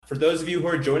For those of you who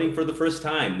are joining for the first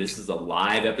time, this is a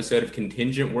live episode of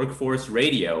Contingent Workforce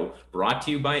Radio brought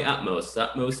to you by Utmost.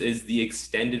 Utmost is the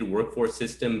extended workforce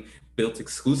system built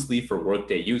exclusively for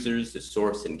Workday users to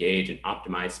source, engage, and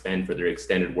optimize spend for their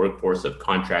extended workforce of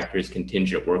contractors,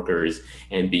 contingent workers,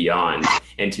 and beyond.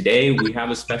 And today we have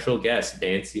a special guest,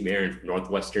 Nancy Marin from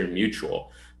Northwestern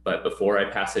Mutual. But before I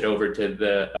pass it over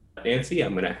to Nancy,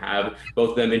 I'm going to have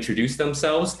both of them introduce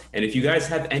themselves. And if you guys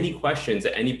have any questions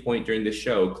at any point during the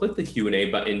show, click the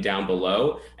Q&A button down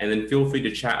below, and then feel free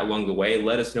to chat along the way.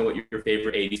 Let us know what your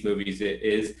favorite 80s movies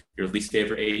is, your least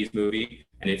favorite 80s movie.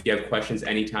 And if you have questions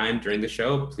anytime during the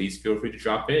show, please feel free to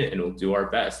drop in and we'll do our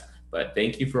best. But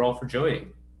thank you for all for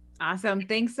joining. Awesome.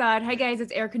 Thanks, Saad. Hi, guys.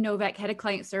 It's Erica Novak, Head of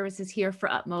Client Services here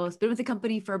for Utmost. Been with the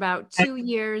company for about 2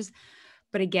 years.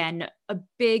 But again, a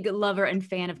big lover and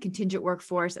fan of contingent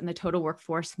workforce and the total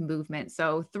workforce movement.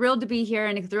 So thrilled to be here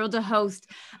and thrilled to host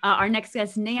our next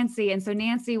guest, Nancy. And so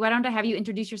Nancy, why don't I have you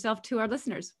introduce yourself to our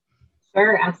listeners?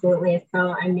 Sure, absolutely.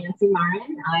 So I'm Nancy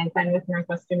Marin. I've been with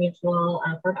Northwestern Mutual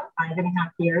for about 5.5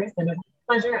 years, and a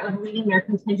pleasure of leading their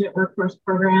contingent workforce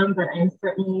program, but I'm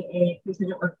certainly a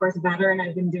contingent workforce veteran.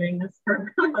 I've been doing this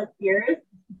for about years.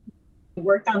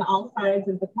 Worked on all sides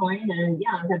of the coin, and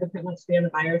yeah, I've had the privilege to be on the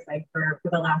buyer side for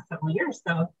the last several years.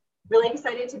 So really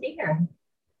excited to be here.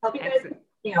 Hope you guys can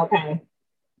be okay.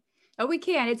 Oh, we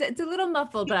can. It's a little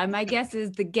muffled, but my guess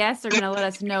is the guests are going to let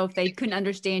us know if they couldn't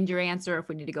understand your answer, or if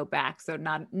we need to go back. So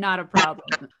not a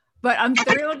problem. But I'm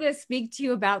thrilled to speak to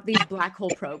you about these black hole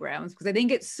programs, because I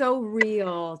think it's so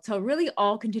real to really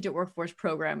all contingent workforce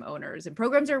program owners. And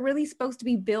programs are really supposed to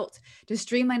be built to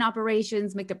streamline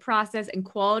operations, make the process and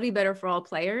quality better for all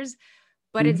players.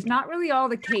 But it's not really all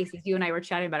the case, as you and I were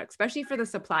chatting about, especially for the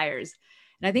suppliers.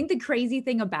 And I think the crazy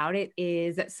thing about it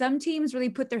is that some teams really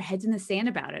put their heads in the sand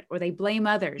about it, or they blame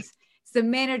others. It's the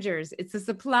managers, it's the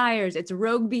suppliers, it's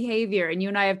rogue behavior. And you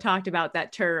and I have talked about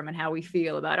that term and how we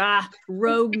feel about,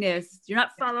 rogueness, you're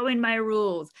not following my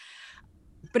rules.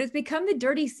 But it's become the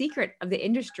dirty secret of the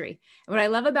industry. And what I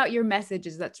love about your message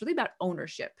is that's really about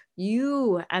ownership.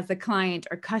 You as a client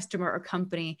or customer or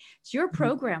company, it's your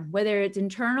program, whether it's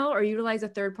internal or utilize a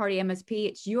third-party MSP,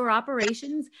 it's your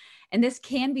operations. And this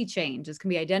can be changed. This can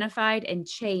be identified and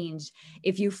changed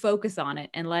if you focus on it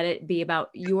and let it be about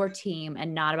your team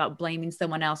and not about blaming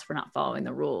someone else for not following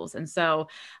the rules. And so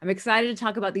I'm excited to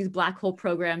talk about these black hole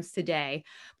programs today.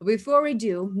 But before we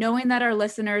do, knowing that our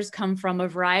listeners come from a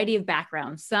variety of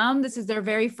backgrounds, some, this is their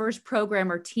very first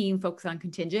program or team focused on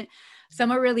contingent.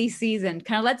 Some are really seasoned.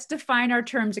 Kind of let's define our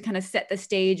terms to kind of set the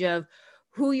stage of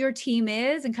who your team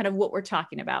is and kind of what we're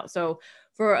talking about. So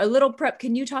for a little prep,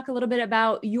 can you talk a little bit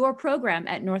about your program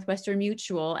at Northwestern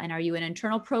Mutual? And are you an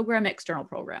internal program, external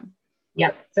program?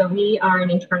 Yep. So we are an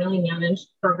internally managed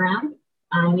program.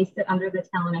 We sit under the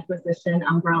talent acquisition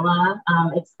umbrella.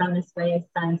 It's been this way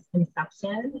since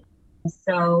inception.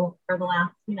 So for the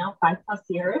last, 5+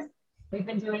 years, we've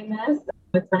been doing this.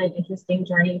 It's been an interesting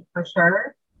journey for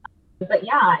sure. But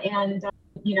yeah, and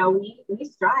we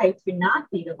strive to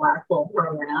not be the black hole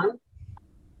program.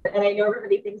 And I know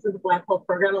everybody thinks of the black hole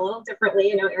program a little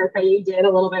differently. Erica, you did a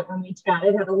little bit when we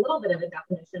chatted, had a little bit of a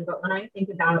definition. But when I think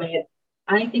about it,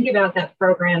 I think about that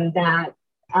program that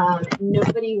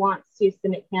nobody wants to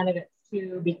submit candidates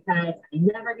to because I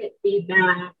never get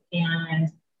feedback and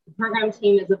the program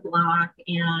team is a block.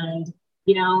 And,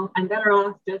 I'm better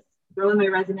off just throwing my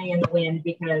resume in the wind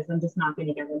because I'm just not going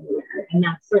to get anywhere. And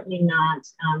that's certainly not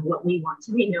what we want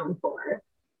to be known for.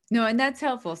 No, and that's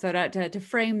helpful. So to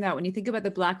frame that, when you think about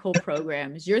the black hole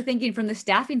programs, you're thinking from the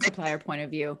staffing supplier point of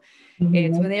view.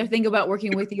 It's when they think about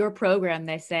working with your program,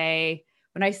 they say,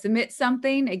 when I submit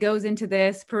something, it goes into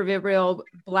this proverbial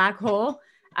black hole.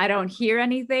 I don't hear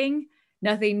anything.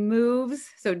 Nothing moves.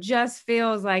 So it just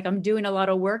feels like I'm doing a lot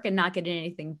of work and not getting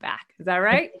anything back. Is that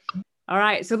right? All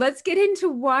right. So let's get into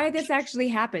why this actually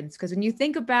happens. Because when you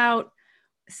think about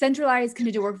centralized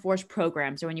contingent workforce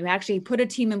programs, or when you actually put a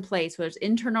team in place, whether it's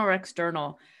internal or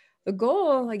external, the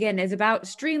goal, again, is about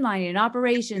streamlining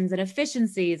operations and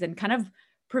efficiencies and kind of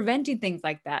preventing things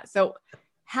like that. So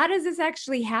how does this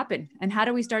actually happen? And how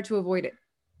do we start to avoid it?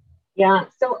 Yeah,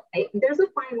 so there's a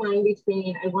fine line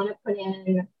between I want to put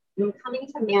in coming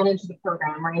to manage the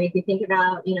program, right? If you think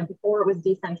about, before it was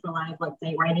decentralized, let's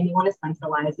say, right, and you want to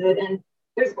centralize it, and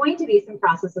there's going to be some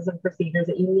processes and procedures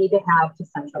that you need to have to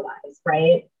centralize,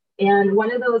 right? And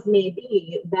one of those may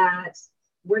be that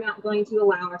we're not going to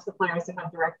allow our suppliers to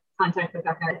have direct contact with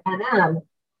our NM.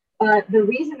 But the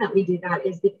reason that we do that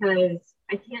is because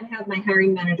I can't have my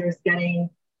hiring managers getting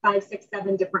 5, 6,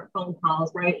 7 different phone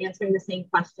calls, right? Answering the same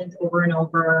questions over and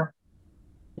over.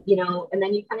 And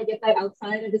then you kind of get that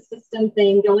outside of the system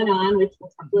thing going on, which we'll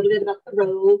talk a little bit about the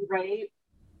road, right?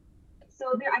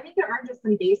 So I think there are just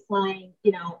some baseline,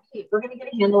 hey, we're going to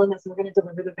get a handle on this, we're going to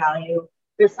deliver the value.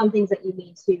 There's some things that you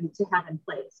need to have in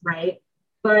place, right?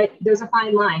 But there's a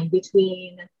fine line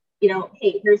between,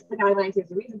 hey, here's the guidelines, here's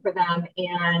the reason for them,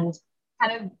 and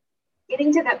kind of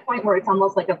getting to that point where it's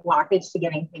almost like a blockage to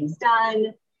getting things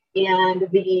done, and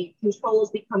the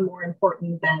controls become more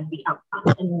important than the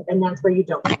outcome. And that's where you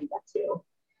don't want to get to.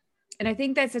 And I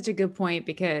think that's such a good point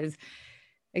because,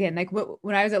 again, like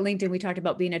when I was at LinkedIn, we talked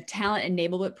about being a talent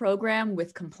enablement program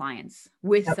with compliance,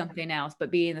 with something else, but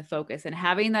being the focus and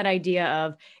having that idea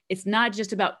of it's not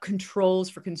just about controls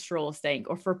for control's sake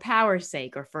or for power's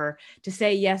sake or to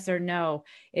say yes or no.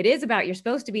 It is about you're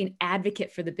supposed to be an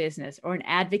advocate for the business or an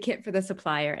advocate for the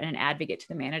supplier and an advocate to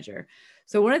the manager.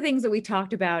 So one of the things that we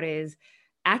talked about is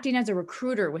acting as a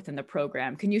recruiter within the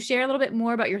program. Can you share a little bit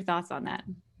more about your thoughts on that?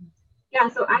 Yeah,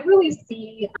 so I really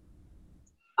see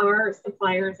our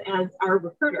suppliers as our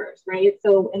recruiters, right?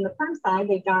 So in the firm side,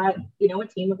 they've got, a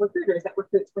team of recruiters that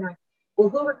recruits for, well,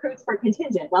 who recruits for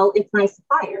contingent? Well, it's my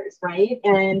suppliers, right?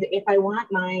 And if I want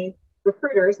my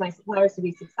recruiters, my suppliers to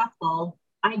be successful,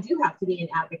 I do have to be an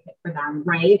advocate for them,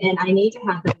 right? And I need to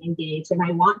have them engaged and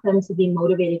I want them to be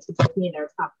motivated to give me their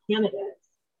top candidates.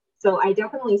 So I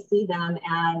definitely see them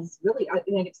as really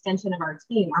an extension of our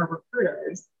team, our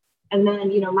recruiters. And then,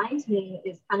 my team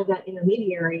is kind of that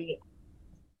intermediary.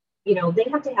 They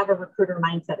have to have a recruiter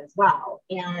mindset as well.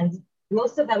 And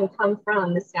most of them come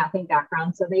from the staffing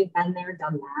background. So they've been there,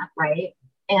 done that, right?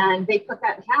 And they put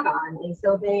that hat on. And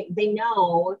so they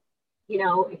know,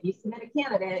 if you submit a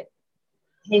candidate,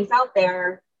 hangs out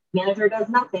there, manager does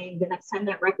nothing, the next time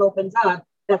that rec opens up,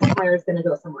 that supplier is going to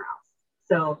go somewhere else.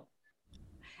 So.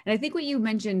 And I think what you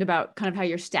mentioned about kind of how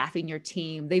you're staffing your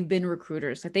team, they've been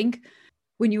recruiters. I think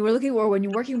when you're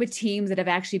working with teams that have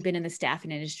actually been in the staffing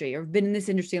industry or been in this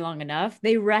industry long enough,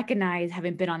 they recognize,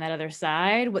 having been on that other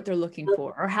side, what they're looking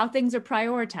for or how things are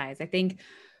prioritized. I think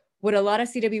what a lot of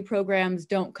CW programs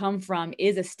don't come from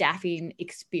is a staffing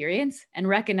experience and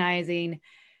recognizing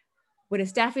when a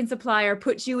staffing supplier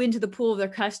puts you into the pool of their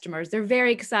customers, they're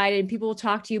very excited and people will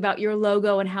talk to you about your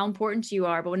logo and how important you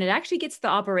are. But when it actually gets to the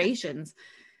operations,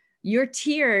 you're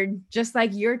tiered just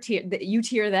like you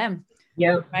tier them.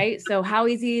 Yeah. Right. So how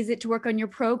easy is it to work on your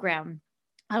program?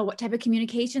 What type of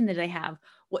communication do they have?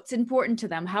 What's important to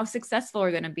them? How successful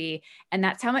are they going to be? And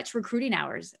that's how much recruiting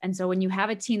hours. And so when you have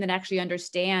a team that actually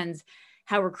understands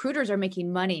how recruiters are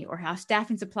making money or how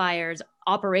staffing suppliers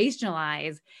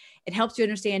operationalize, it helps you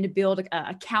understand to build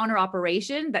a counter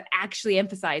operation that actually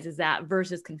emphasizes that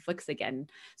versus conflicts again.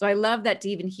 So I love that to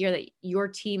even hear that your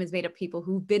team is made of people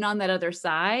who've been on that other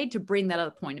side to bring that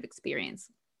other point of experience.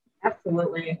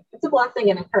 Absolutely. It's a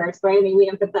blessing and a curse, right? I mean, we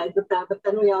empathize with that, but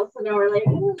then we also know we're like,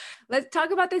 Let's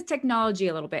talk about this technology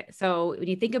a little bit. So when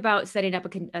you think about setting up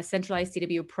a centralized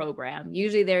CW program,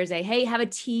 usually there's have a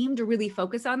team to really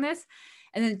focus on this.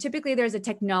 And then typically there's a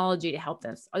technology to help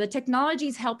this. Are the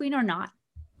technologies helping or not?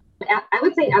 I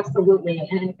would say absolutely.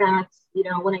 And in fact,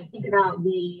 when I think about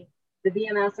the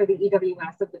VMS or the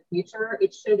EWS of the future,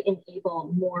 it should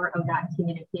enable more of that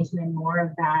communication and more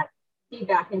of that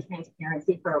feedback and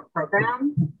transparency for a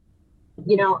program.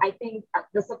 I think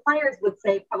the suppliers would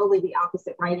say probably the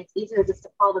opposite, right? It's easier just to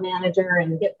call the manager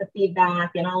and get the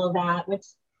feedback and all of that, which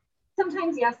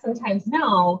sometimes yes, sometimes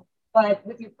no. But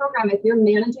with your program, if you're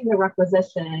managing the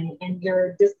requisition and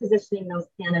you're dispositioning those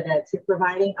candidates, you're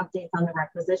providing updates on the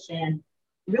requisition,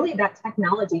 really that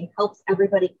technology helps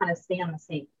everybody kind of stay on the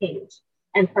same page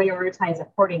and prioritize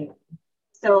accordingly.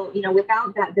 So,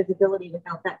 without that visibility,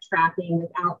 without that tracking,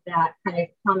 without that kind of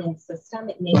common system,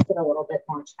 it makes it a little bit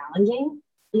more challenging,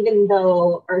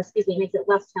 makes it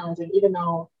less challenging, even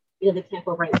though, they can't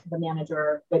go right to the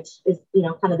manager, which is,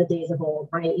 kind of the days of old,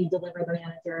 right? You deliver the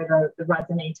manager the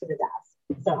resume to the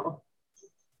desk. So.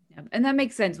 Yeah, and that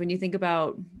makes sense when you think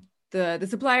about the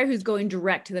supplier who's going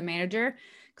direct to the manager,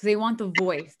 because they want the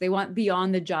voice, they want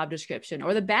beyond the job description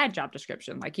or the bad job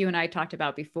description. Like you and I talked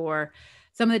about before,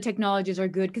 some of the technologies are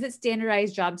good because it's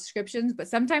standardized job descriptions, but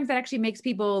sometimes that actually makes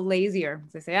people lazier.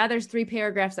 They say, there's 3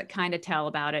 paragraphs that kind of tell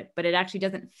about it, but it actually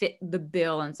doesn't fit the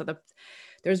bill. And so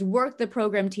there's work the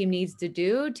program team needs to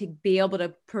do to be able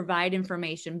to provide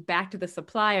information back to the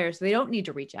supplier so they don't need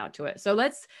to reach out to it. So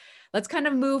let's kind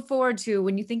of move forward to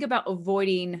when you think about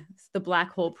avoiding the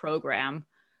black hole program,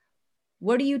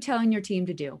 what are you telling your team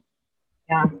to do?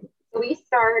 Yeah. So we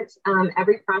start,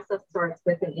 every process starts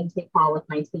with an intake call with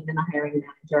my team and the hiring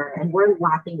manager, and we're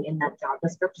locking in that job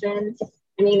description.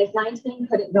 I mean, if my team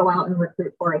couldn't go out and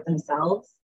recruit for it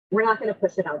themselves, we're not going to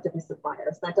push it out to the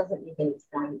suppliers. That doesn't make any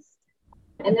sense.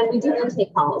 And then we do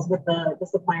intake calls with the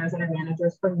suppliers and our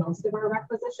managers for most of our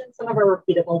requisitions. Some of our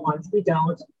repeatable ones we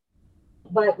don't.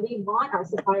 But we want our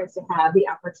suppliers to have the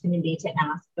opportunity to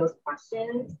ask those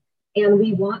questions. And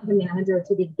we want the manager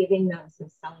to be giving them some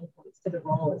selling points to the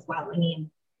role as well. I mean,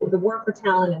 the war for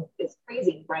talent is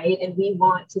crazy, right? And we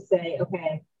want to say,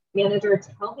 okay, manager,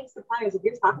 tell these suppliers, if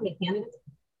you're talking to candidates,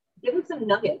 give them some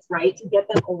nuggets, right? To get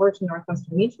them over to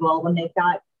Northwestern Mutual when they've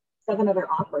got 7 other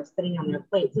offers sitting on their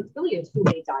plate. So it's really a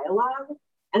two-way dialogue.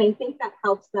 And I think that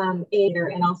helps them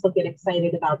and also get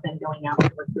excited about them going out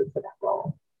to recruit for that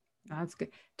role. That's good.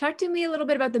 Talk to me a little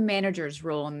bit about the manager's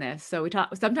role in this. So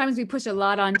sometimes we push a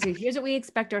lot onto here's what we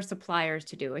expect our suppliers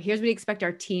to do, or here's what we expect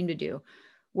our team to do.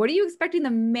 What are you expecting the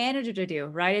manager to do,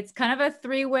 right? It's kind of a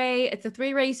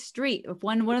three-way street. If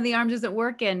one of the arms isn't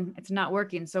working, it's not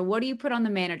working. So what do you put on the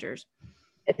managers?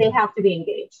 They have to be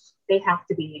engaged. They have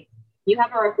to be. You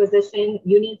have a requisition,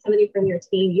 you need somebody from your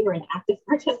team, you are an active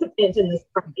participant in this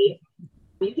party.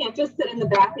 You can't just sit in the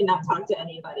back and not talk to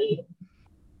anybody.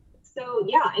 So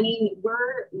yeah, I mean,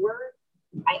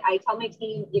 I tell my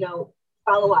team,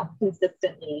 follow up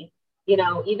consistently,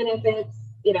 even if it's,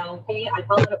 hey, I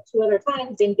followed up 2 other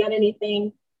times, didn't get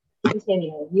anything,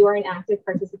 continue. You are an active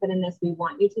participant in this. We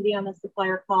want you to be on the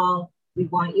supplier call. We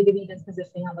want you to be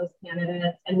dispositioning on those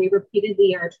candidates. And we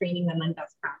repeatedly are training them on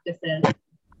best practices.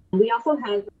 We also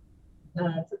have,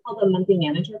 it's called a monthly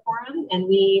manager forum, and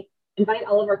we invite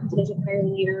all of our contingent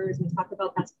hiring leaders. We talk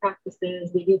about best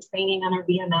practices. We do training on our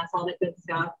VMS, all that good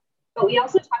stuff. But we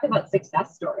also talk about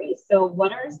success stories. So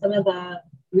what are some of the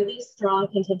really strong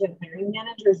contingent hiring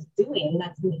managers doing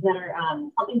that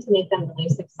are helping to make them really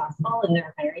successful in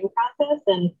their hiring process?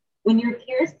 And when your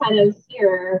peers kind of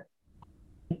hear,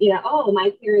 oh,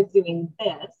 my peer is doing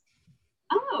this.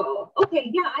 Oh, okay,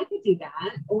 yeah, I could do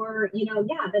that. Or,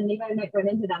 then maybe I might run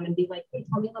into them and be like, hey,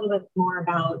 tell me a little bit more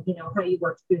about, how you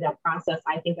worked through that process.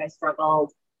 I think I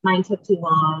struggled. Mine took too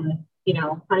long.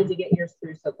 How did you get yours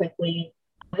through so quickly?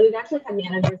 We've actually had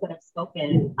managers that have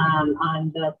spoken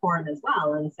on the forum as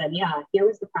well and said, yeah, here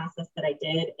was the process that I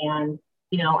did. And,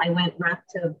 I went rep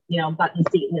to, button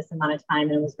seat in this amount of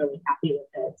time and was really happy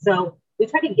with it. So we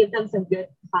try to give them some good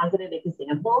positive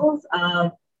examples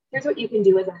of here's what you can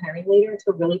do as a hiring leader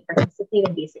to really participate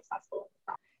and be successful.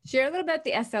 Share a little bit about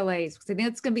the SLAs, because I think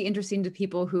it's going to be interesting to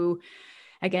people who,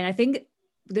 again, I think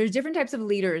there's different types of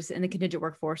leaders in the contingent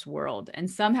workforce world, and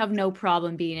some have no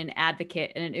problem being an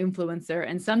advocate and an influencer.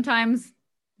 And sometimes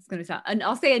it's going to sound, and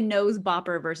I'll say a nose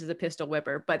bopper versus a pistol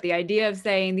whipper, but the idea of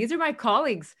saying, these are my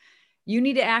colleagues, you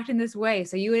need to act in this way.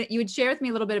 So you would share with me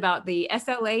a little bit about the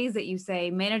SLAs that you say,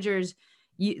 managers,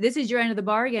 this is your end of the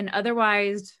bargain.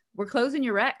 Otherwise, we're closing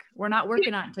your rec. We're not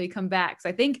working on it until you come back. So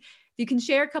I think if you can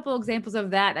share a couple examples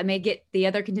of that may get the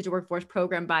other contingent workforce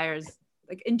program buyers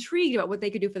like intrigued about what they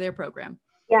could do for their program.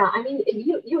 Yeah, I mean,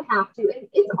 you have to.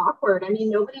 It's awkward. I mean,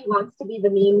 nobody wants to be the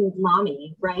mean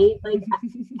mommy, right? Like,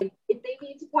 if they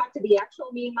need to talk to the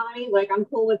actual mean mommy, like, I'm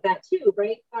cool with that too,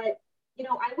 right? But,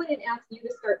 I wouldn't ask you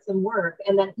to start some work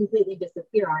and then completely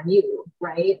disappear on you,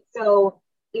 right? So,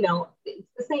 it's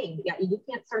the same. Yeah, you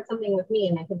can't start something with me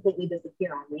and then completely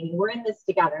disappear on me. We're in this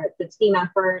together. It's a team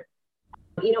effort,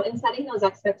 and setting those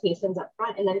expectations up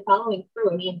front and then following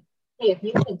through. I mean, hey, if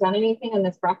you haven't done anything on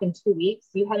this rec in 2 weeks,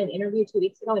 you had an interview 2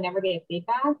 weeks ago and never gave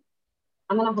feedback,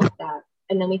 I'm going to hold that.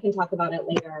 And then we can talk about it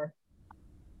later.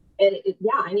 And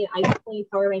I definitely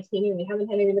empower my team, and we haven't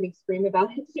had anybody scream about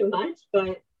it too much,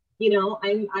 but,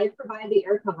 I provide the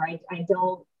air cover. I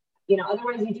don't,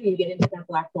 otherwise you get into that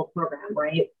black hole program,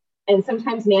 right? And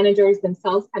sometimes managers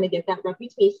themselves kind of get that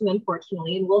reputation,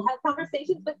 unfortunately, and we'll have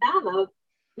conversations with them of,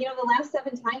 the last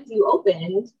 7 times you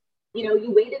opened,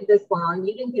 you waited this long,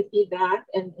 you didn't get feedback.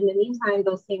 And in the meantime,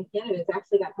 those same candidates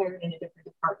actually got hired in a different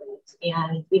department.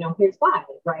 And, here's why,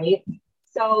 right?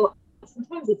 So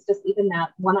sometimes it's just even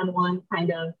that one-on-one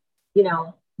kind of,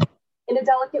 in a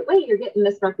delicate way, you're getting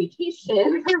this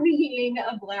reputation for being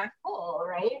a black hole,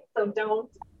 right? So don't,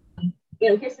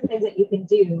 here's some things that you can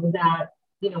do that,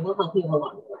 will help you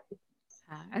along the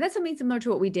way. And that's something similar to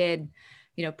what we did,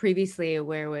 previously,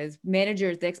 where it was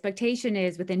managers, the expectation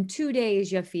is within 2 days,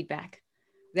 you have feedback.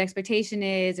 The expectation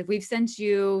is if we've sent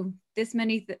you this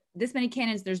many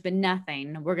candidates, there's been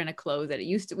nothing, we're going to close it.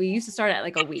 We used to start at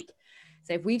like a week.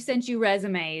 So if we've sent you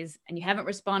resumes and you haven't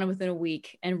responded within a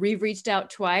week and we've reached out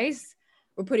twice,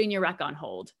 we're putting your rec on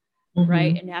hold,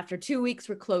 right? And after 2 weeks,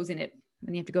 we're closing it.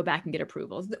 And you have to go back and get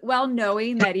approvals. Well,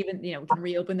 knowing that even, we can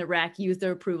reopen the rec, use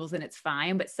their approvals, and it's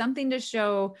fine. But something to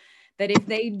show that if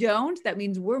they don't, that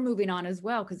means we're moving on as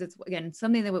well. Because it's, again,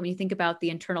 something that when you think about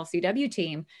the internal CW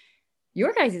team,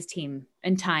 your guys' team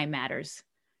and time matters,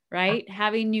 right?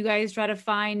 Having you guys try to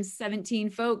find 17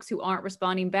 folks who aren't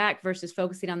responding back versus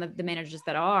focusing on the managers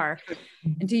that are.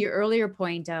 And to your earlier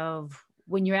point of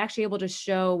when you're actually able to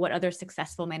show what other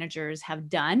successful managers have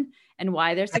done and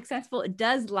why they're successful, it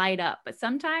does light up. But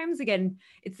sometimes, again,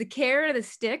 it's the carrot or the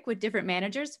stick with different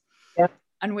managers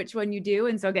on which one you do.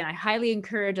 And so again, I highly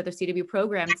encourage other CW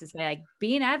programs to say, like,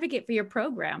 be an advocate for your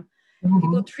program.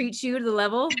 People treat you to the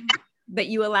level that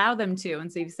you allow them to.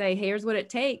 And so you say, hey, here's what it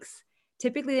takes.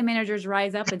 Typically the managers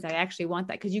rise up and say, I actually want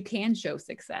that, because you can show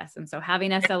success. And so having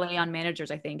SLA on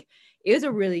managers, I think, is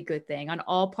a really good thing on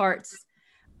all parts.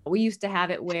 We used to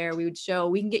have it where we would show,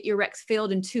 we can get your recs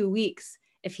filled in 2 weeks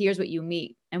if here's what you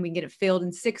meet, and we can get it filled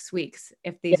in 6 weeks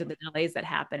if these are the delays that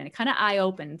happen. And it kind of eye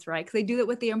opens, right? Because they do it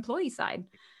with the employee side.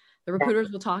 The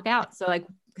recruiters will talk out. So like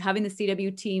having the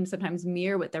CW team sometimes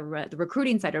mirror what the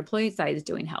recruiting side or employee side is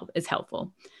doing is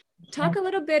helpful. Talk a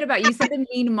little bit about, you said the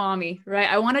mean mommy, right?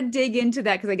 I want to dig into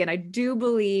that because again, I do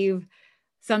believe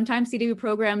sometimes CW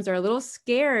programs are a little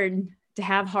scared to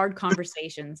have hard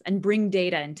conversations and bring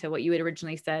data into what you had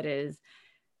originally said is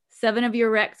 7 of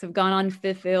your recs have gone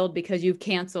unfulfilled because you've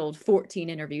canceled 14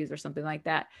 interviews or something like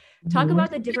that. Talk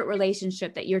about the different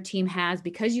relationship that your team has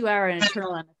because you are an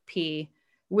internal MSP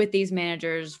with these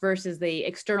managers versus the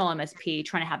external MSP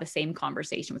trying to have the same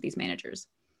conversation with these managers.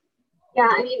 Yeah,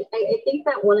 I mean, I think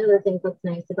that one of the things that's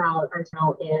nice about our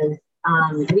channel is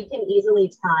we can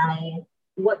easily tie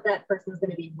what that person is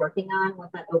going to be working on,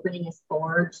 what that opening is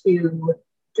for, to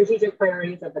strategic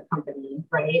priorities of the company,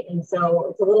 right? And so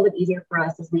it's a little bit easier for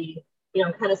us as we,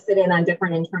 kind of sit in on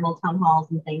different internal town halls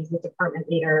and things with department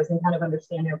leaders and kind of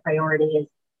understand their priorities.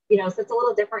 So it's a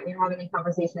little different. You're having a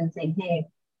conversation and saying, hey,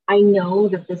 I know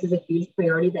that this is a huge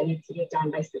priority that needs to get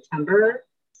done by September.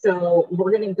 So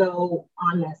we're going to go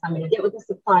on this. I'm going to get with the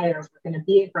suppliers. We're going to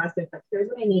be aggressive, but here's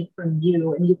what I need from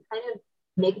you. And you kind of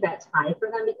make that tie for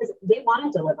them because they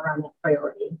want to deliver on that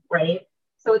priority, right?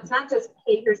 So it's not just,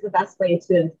 hey, here's the best way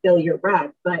to fill your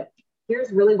rec, but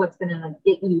here's really what's going to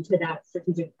get you to that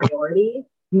strategic priority,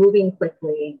 moving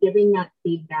quickly, giving that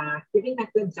feedback, giving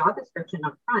that good job description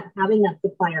up front, having that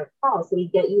supplier call so we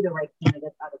get you the right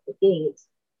candidates out of the gate.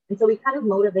 And so we kind of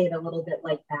motivate a little bit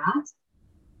like that.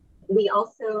 We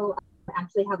also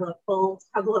actually have a full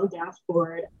Tableau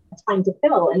dashboard, time to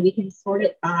fill, and we can sort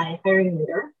it by hiring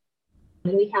leader.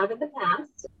 And we have in the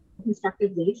past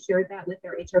constructively shared that with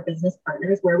their HR business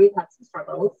partners where we've had some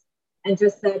struggles and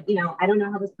just said, I don't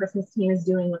know how this person's team is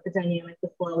doing, what the dynamic,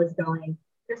 the flow is going.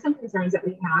 There's some concerns that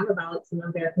we have about some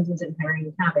of their contingent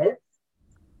hiring habits,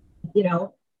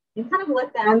 and kind of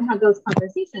let them have those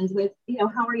conversations with,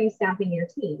 how are you staffing your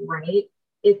team, right?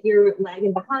 If you're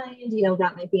lagging behind,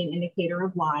 that might be an indicator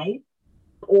of why.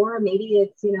 Or maybe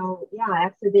it's,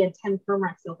 actually they had 10 firm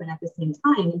recs open at the same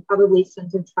time and probably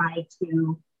shouldn't have tried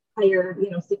to hire,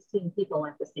 16 people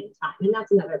at the same time. And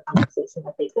that's another conversation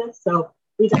that they face. So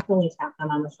we definitely tap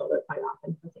them on the shoulder quite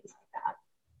often for things like that.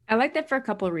 I like that for a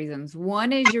couple of reasons.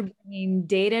 One is you're bringing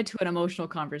data to an emotional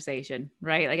conversation,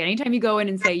 right? Like anytime you go in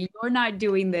and say, you're not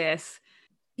doing this,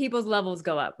 people's levels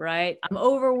go up, right? I'm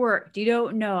overworked. You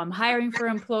don't know. I'm hiring for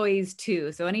employees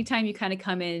too. So anytime you kind of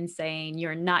come in saying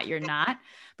you're not,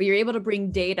 but you're able to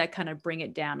bring data, kind of bring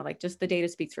it down to like just the data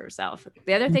speaks for itself.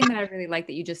 The other thing that I really like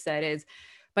that you just said is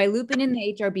by looping in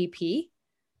the HRBP,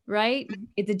 right?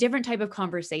 It's a different type of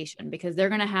conversation because they're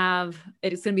going to have,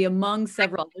 it's going to be among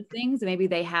several other things. Maybe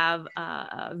they have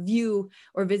a view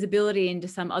or visibility into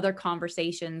some other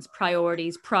conversations,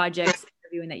 priorities, projects,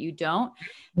 interviewing that you don't,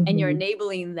 and you're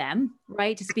enabling them,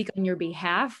 right, to speak on your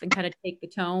behalf and kind of take the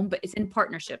tone, but it's in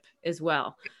partnership as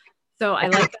well. So I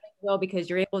like that as well because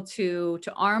you're able to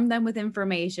arm them with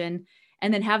information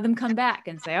and then have them come back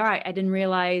and say, all right, I didn't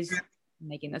realize, I'm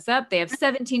making this up, they have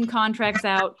 17 contracts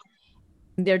out.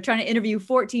 They're trying to interview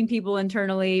 14 people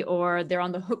internally, or they're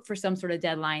on the hook for some sort of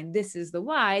deadline. This is the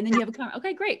why. And then you have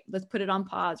okay, great, let's put it on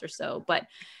pause or so. But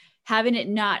having it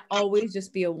not always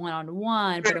just be a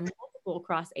one-on-one, but a multiple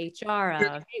across HR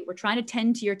of, hey, we're trying to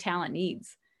tend to your talent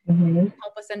needs.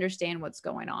 Help us understand what's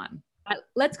going on.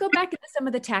 Let's go back into some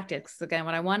of the tactics. Again,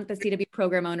 what I want the CW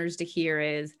program owners to hear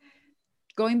is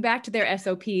going back to their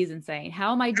SOPs and saying,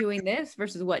 how am I doing this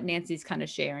versus what Nancy's kind of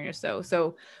sharing or so.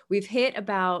 So we've hit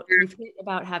about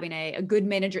having a good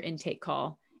manager intake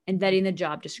call and vetting the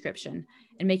job description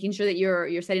and making sure that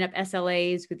you're setting up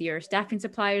SLAs with your staffing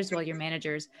suppliers as well, your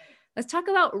managers. Let's talk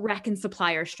about rec and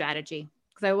supplier strategy.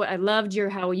 Because I loved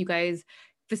how you guys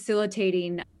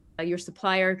facilitating your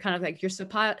supplier, kind of like your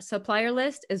supplier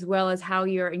list, as well as how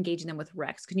you're engaging them with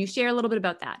recs. Can you share a little bit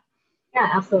about that? Yeah,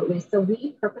 absolutely. So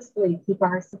we purposefully keep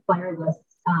our supplier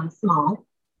lists small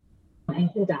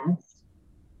and condensed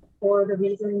for the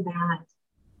reason that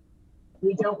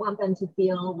We don't want them to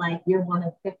feel like you're one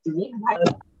of 50, right,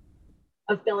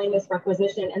 of filling this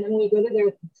requisition. And then when we go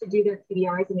to do their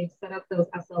QBRs and we've set up those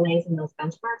SLAs and those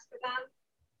benchmarks for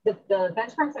them, the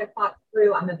benchmarks I thought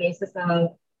through on the basis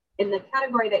of, in the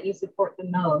category that you support the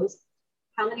most,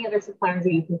 how many other suppliers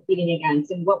are you competing against?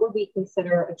 And what would we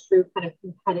consider a true kind of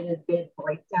competitive bid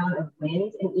breakdown of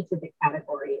wins in each of the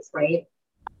categories, right?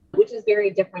 Which is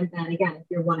very different than, again, if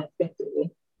you're one of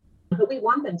 50. But we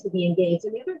want them to be engaged.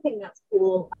 And the other thing that's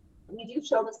cool, we do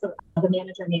show us the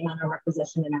manager name on our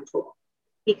requisition in our tool,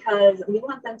 because we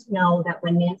want them to know that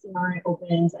when Nancy Mara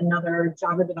opens another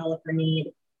Java developer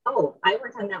need, oh, I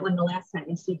worked on that one the last time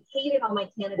and she hated all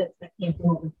my candidates that came from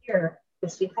over here,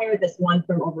 but she hired this one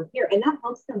from over here. And that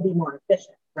helps them be more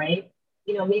efficient, right?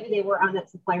 You know, maybe they were on that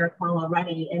supplier call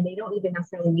already and they don't even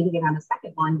necessarily need to get on a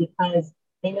second one because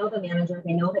they know the manager,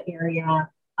 they know the area,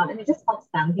 and it just helps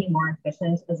them be more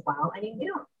efficient as well. I mean, we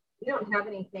don't have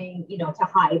anything, you know, to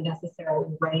hide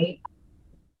necessarily, right?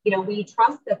 You know, we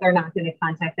trust that they're not going to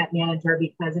contact that manager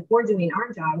because if we're doing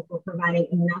our job, we're providing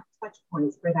enough touch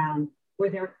points for them where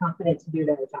they're confident to do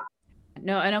their job.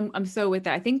 No, and I'm so with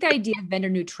that. I think the idea of vendor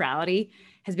neutrality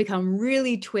has become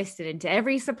really twisted into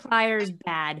every supplier is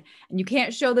bad and you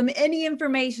can't show them any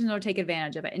information or take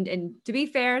advantage of it. And to be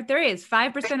fair, there is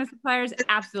 5% of suppliers.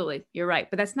 Absolutely. You're right.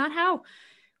 But that's not how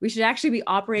we should actually be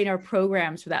operating our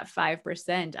programs for that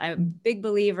 5%. I'm a big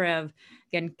believer of,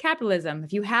 again, capitalism.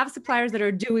 If you have suppliers that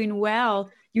are doing well,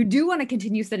 you do want to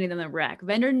continue sending them the rec.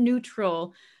 Vendor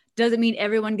neutral doesn't mean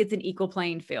everyone gets an equal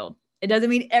playing field. It doesn't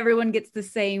mean everyone gets the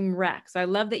same rec. So I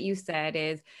love that you said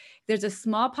is there's a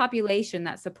small population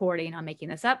that's supporting, I'm making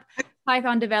this up,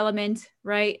 Python development,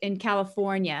 right, in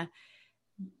California.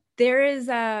 There's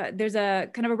a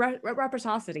kind of a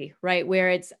reciprocity, right?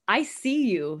 Where it's, I see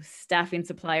you staffing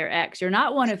supplier X. You're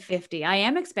not one of 50. I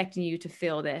am expecting you to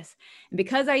fill this. And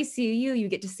because I see you, you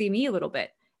get to see me a little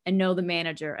bit and know the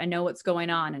manager and know what's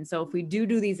going on. And so if we do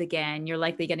these again, you're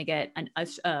likely going to get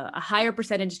a higher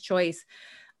percentage choice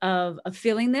of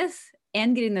filling this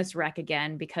and getting this rec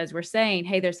again, because we're saying,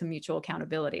 hey, there's some mutual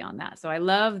accountability on that. So I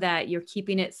love that you're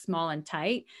keeping it small and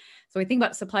tight. So we think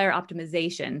about supplier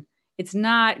optimization. It's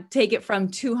not take it from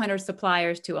 200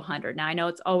 suppliers to 100. Now I know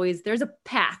it's always, there's a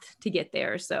path to get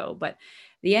there. So, but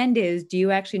the end is, do you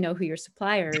actually know who your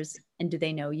suppliers and do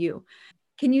they know you?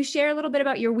 Can you share a little bit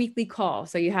about your weekly call?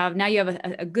 So you have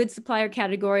a good supplier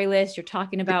category list. You're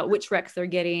talking about which recs they're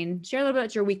getting. Share a little bit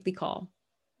about your weekly call.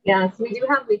 Yes, we do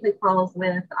have weekly calls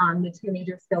with the two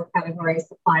major skill category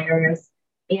suppliers.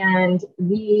 And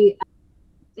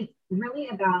it's really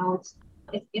about,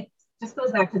 it just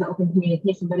goes back to the open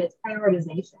communication, but it's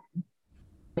prioritization.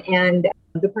 And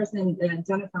the person,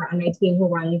 Jennifer on my team who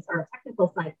runs our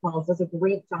technical side calls, does a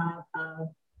great job of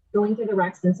going through the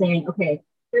recs and saying, okay,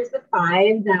 here's the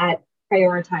 5 that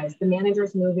prioritize. The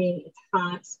manager's moving, it's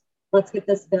hot, let's get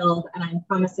this filled. And I'm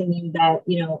promising you that,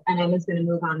 you know, NM is going to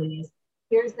move on these.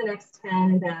 Here's the next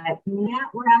 10 that, yeah,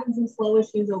 we're having some slow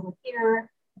issues over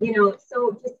here, you know,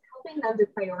 so just helping them to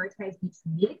prioritize each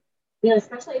need, you know,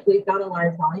 especially if we've got a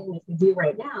large volume, which we do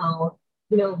right now,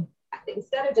 you know,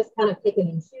 instead of just kind of picking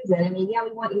and choosing, I mean, yeah,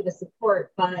 we want you to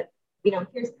support, but, you know,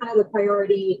 here's kind of the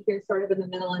priority, here's sort of in the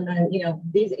middle, and then, you know,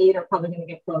 these 8 are probably going to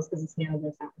get close because this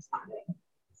manager's not responding.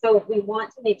 So we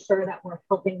want to make sure that we're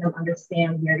helping them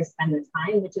understand where to spend the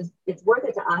time, which is, it's worth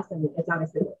it to us and it's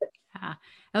obviously worth it. Yeah.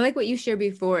 I like what you shared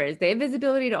before is they have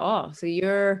visibility to all. So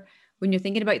when you're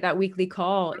thinking about that weekly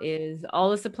call is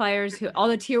all the suppliers all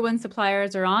the tier 1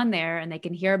 suppliers are on there and they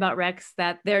can hear about recs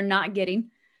that they're not getting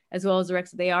as well as the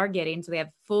recs that they are getting. So they have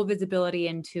full visibility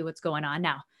into what's going on.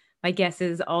 Now, my guess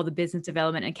is all the business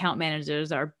development and account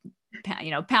managers are, you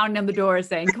know, pounding on the door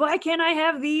saying, why can't I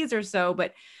have these or so?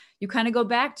 But you kind of go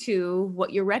back to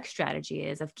what your rec strategy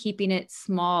is of keeping it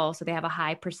small so they have a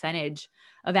high percentage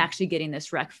of actually getting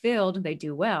this rec filled. They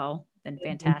do well, then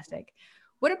fantastic.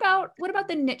 What about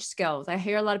the niche skills? I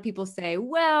hear a lot of people say,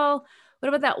 well, what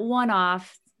about that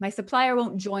one-off? My supplier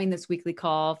won't join this weekly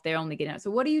call if they're only getting it.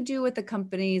 So what do you do with the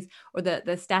companies or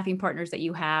the staffing partners that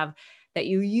you have that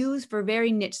you use for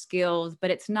very niche skills,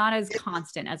 but it's not as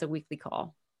constant as a weekly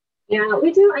call? Yeah,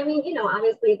 we do. I mean, you know,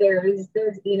 obviously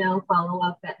there's email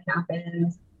follow-up that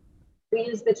happens. We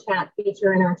use the chat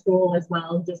feature in our tool as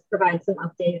well, just provide some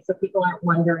updates so people aren't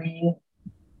wondering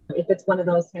if it's one of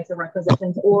those types of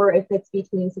requisitions or if it's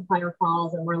between supplier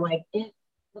calls and we're like, it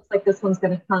looks like this one's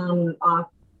going to come off,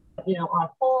 you know,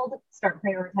 off hold, start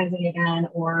prioritizing again,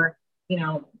 or, you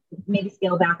know, maybe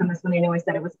scale back on this one. I know I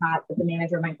said it was hot, but the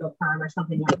manager might go perm or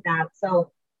something like that.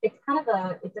 So it's kind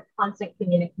of it's a constant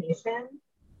communication.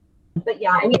 But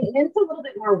yeah, I mean, it's a little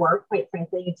bit more work, quite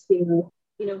frankly, to,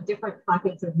 you different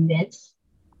pockets of niche.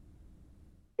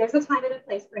 There's a time and a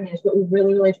place for niche, but we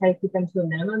really, really try to keep them to a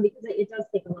minimum because it does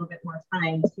take a little bit more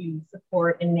time to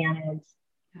support and manage.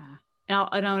 Yeah.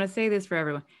 And I want to say this for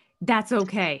everyone. That's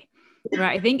okay.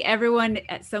 Right. I think everyone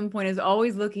at some point is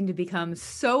always looking to become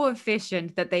so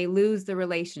efficient that they lose the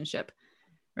relationship,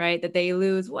 right? That they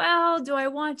lose, well, do I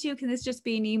want to? Can this just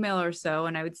be an email or so?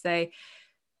 And I would say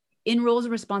in roles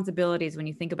and responsibilities, when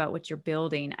you think about what you're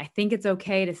building, I think it's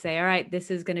okay to say, all right,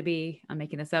 this is going to be, I'm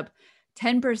making this up,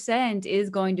 10% is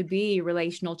going to be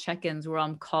relational check-ins where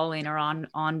I'm calling or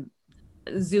on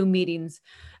Zoom meetings,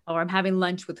 or I'm having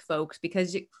lunch with folks,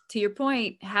 because to your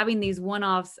point, having these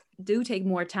one-offs do take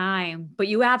more time, but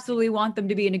you absolutely want them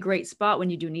to be in a great spot when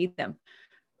you do need them,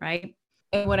 right?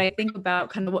 And what I think about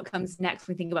kind of what comes next,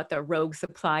 we think about the rogue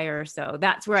supplier. So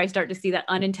that's where I start to see that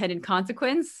unintended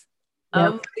consequence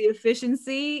of the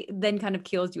efficiency then kind of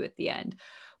kills you at the end.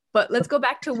 But let's go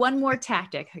back to one more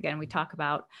tactic. Again, we talk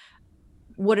about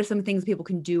what are some things people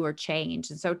can do or change.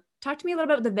 And so talk to me a little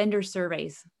bit about the vendor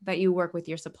surveys that you work with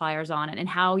your suppliers on and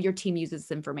how your team uses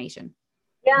this information.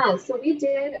 Yeah, so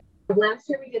last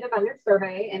year we did a vendor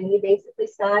survey and we basically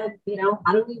said,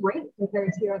 how do we rank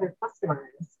compared to your other customers?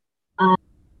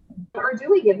 Or do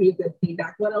we give you good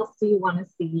feedback? What else do you want to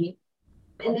see?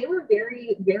 And they were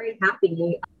very, very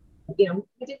happy.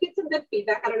 We did get some good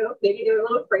feedback. I don't know, maybe they were a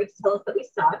little afraid to tell us that we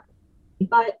suck.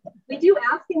 But we do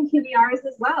ask in QBRs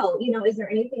as well, is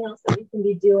there anything else that we can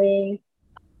be doing?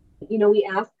 We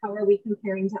ask, how are we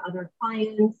comparing to other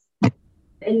clients?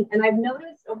 And I've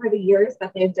noticed over the years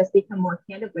that they've just become more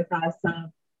candid with us.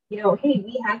 Hey,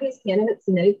 we have these candidates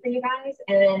submitted for you guys,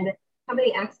 and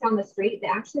somebody X down the street, they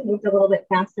actually moved a little bit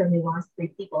faster and we lost 3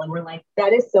 people. And we're like,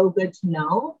 that is so good to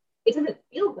know. It doesn't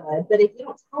feel good, but if you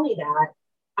don't tell me that,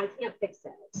 I can't fix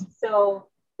it. So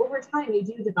over time, you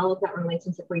do develop that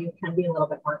relationship where you can be a little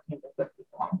bit more candid with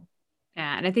people.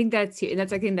 Yeah, and I think that's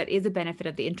something that is a benefit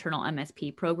of the internal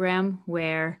MSP program,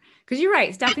 where, because you're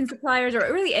right, staffing suppliers or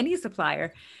really any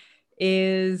supplier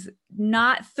is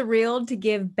not thrilled to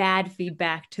give bad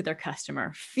feedback to their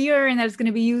customer, fearing that it's going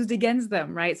to be used against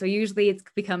them, right? So usually it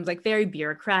becomes like very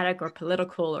bureaucratic or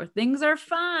political, or things are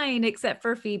fine except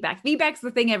for feedback. Feedback's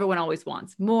the thing everyone always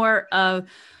wants, more of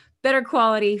better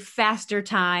quality, faster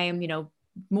time,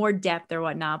 more depth or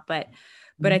whatnot.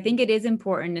 But I think it is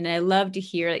important. And I love to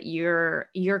hear that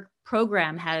your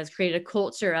program has created a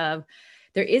culture of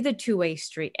there is a two-way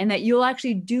street and that you'll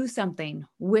actually do something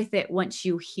with it once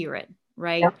you hear it,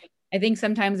 right? Yep. I think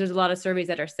sometimes there's a lot of surveys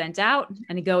that are sent out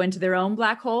and they go into their own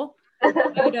black hole. All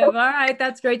right,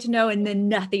 that's great to know. And then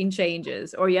nothing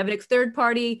changes. Or you have an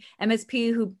third-party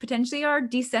MSP who potentially are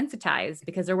desensitized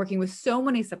because they're working with so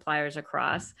many suppliers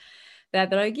across that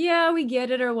they're like, yeah, we get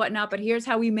it or whatnot, but here's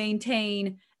how we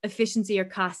maintain efficiency or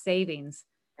cost savings.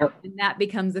 Yep. And that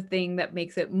becomes the thing that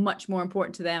makes it much more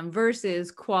important to them versus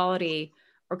quality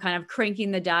or kind of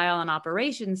cranking the dial on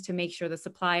operations to make sure the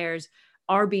suppliers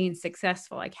are being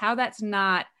successful. Like how that's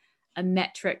not a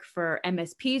metric for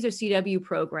MSPs or CW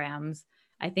programs.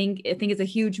 I think it's a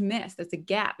huge miss. That's a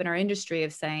gap in our industry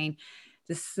of saying,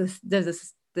 does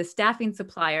the staffing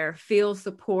supplier feel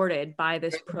supported by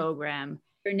this program?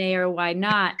 Or nay, or why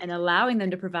not? And allowing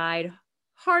them to provide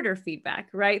harder feedback,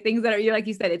 right? Things that are, like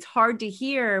you said, it's hard to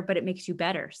hear, but it makes you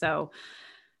better. So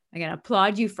again,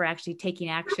 applaud you for actually taking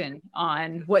action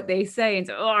on what they say and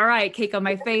say, oh, all right, cake on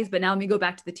my face, but now let me go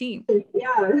back to the team.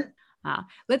 Yeah.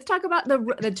 Let's talk about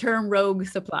the term rogue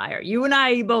supplier. You and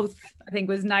I both, I think,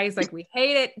 was nice. Like, we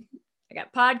hate it. I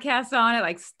got podcasts on it.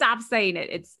 Like, stop saying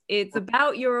it. It's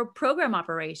about your program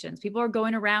operations. People are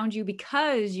going around you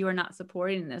because you are not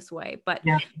supporting in this way. But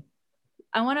yeah.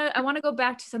 I want to go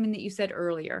back to something that you said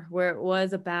earlier, where it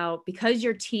was about, because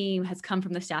your team has come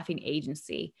from the staffing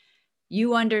agency,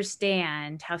 you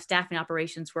understand how staffing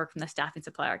operations work from the staffing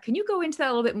supplier. Can you go into that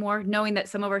a little bit more, knowing that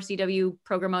some of our CW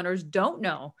program owners don't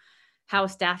know how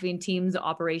staffing teams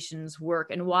operations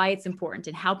work and why it's important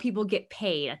and how people get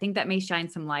paid? I think that may shine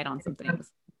some light on some things.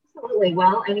 Absolutely.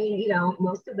 Well, I mean,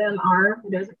 most of them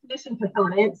there's a commission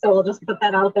component. So we'll just put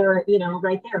that out there,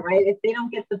 right there, right? If they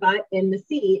don't get the butt in the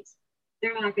seat,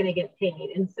 they're not going to get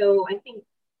paid. And so I think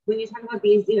when you talk about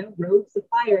these, rogue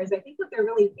suppliers, I think what they're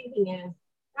really thinking is,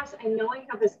 gosh, I know I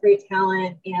have this great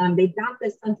talent and they've got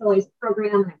this centralized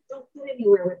program and I don't get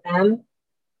anywhere with them.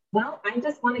 Well, I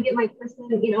just want to get my person,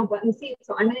 butt in the seat.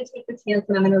 So I'm going to take the chance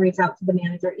and I'm going to reach out to the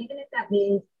manager, even if that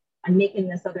means I'm making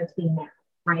this other team mad,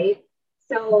 right?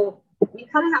 So you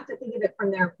kind of have to think of it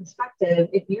from their perspective.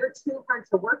 If you're too hard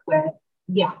to work with,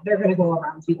 yeah, they're going to go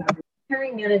around you.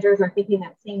 Hiring managers are thinking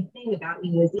that same thing about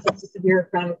you. Is it's just a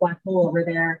bureaucratic black hole over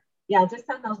there? Yeah, just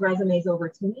send those resumes over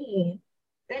to me.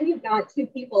 then you've got two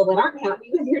people that aren't happy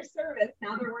with your service.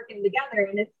 Now they're working together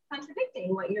and it's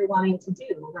contradicting what you're wanting to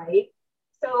do, right?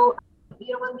 So,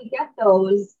 when we get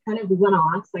those kind of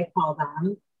one-offs, I call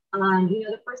them,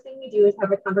 the first thing we do is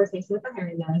have a conversation with the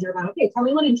hiring manager about, okay, tell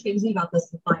me what intrigues you about the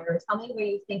supplier. Tell me where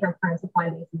you think our current supply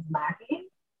base is lacking.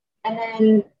 And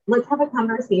then let's have a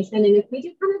conversation. And if we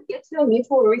do kind of get to a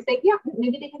mutual where we say, yeah,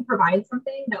 maybe they can provide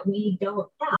something that we don't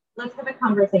have, let's have a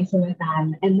conversation with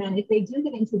them. And then if they do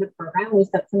get into the program, we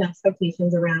set some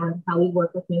expectations around how we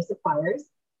work with new suppliers.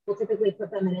 We'll typically put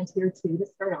them in a tier 2 to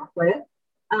start off with.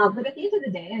 But at the end of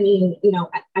the day,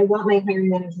 I want my hiring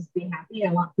managers to be happy.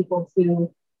 I want people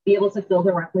to be able to fill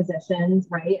the requisitions,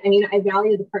 right? I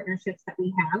value the partnerships that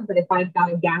we have, but if I've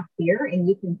got a gap here and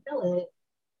you can fill it,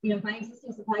 if my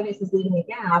existing supply base is leaving a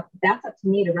gap, that's up to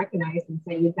me to recognize and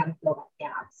say, you've got to fill that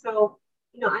gap. So,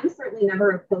 I'm certainly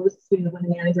never opposed to when a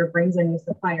manager brings a new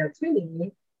supplier to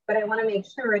me, but I want to make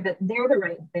sure that they're the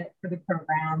right fit for the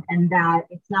program and that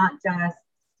it's not just,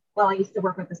 well, I used to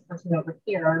work with this person over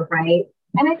here, right?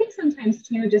 And I think sometimes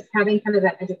too, just having kind of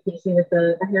that education with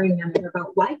the hiring manager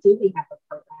about why do we have a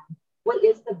program? What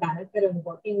is the benefit of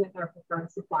working with our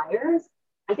preferred suppliers?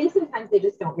 I think sometimes they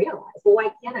just don't realize, well,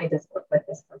 why can't I just work with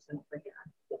this person over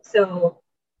here? So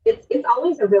it's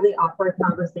always a really awkward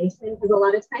conversation because a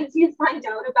lot of times you find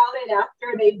out about it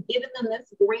after they've given them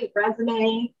this great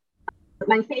resume.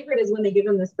 My favorite is when they give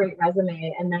them this great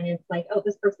resume and then it's like, oh,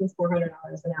 this person's $400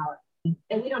 an hour.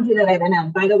 And we don't do that at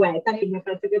NM. By the way, if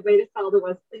that's a good way to sell to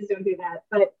us, please don't do that.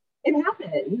 But it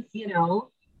happens,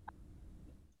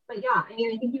 But yeah,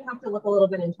 I think you have to look a little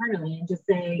bit internally and just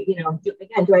say,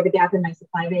 do I have a gap in my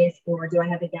supply base or do I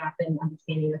have a gap in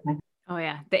understanding with my... Oh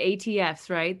yeah, the ATFs,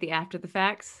 right? The after the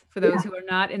facts for those who are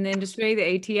not in the industry,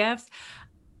 the ATFs.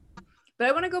 But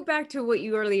I want to go back to what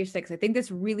you earlier said, because I think this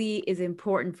really is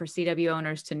important for CW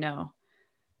owners to know.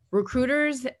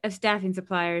 Recruiters of staffing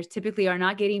suppliers typically are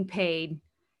not getting paid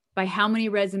by how many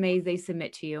resumes they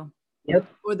submit to you,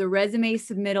 or the resume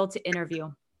submittal to interview,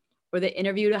 or the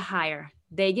interview to hire.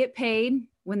 They get paid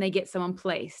when they get someone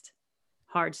placed.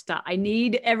 Hard stop. I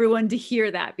need everyone to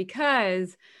hear that,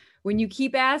 because when you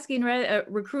keep asking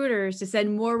recruiters to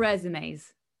send more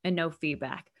resumes and no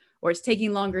feedback, or it's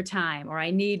taking longer time, or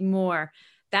I need more,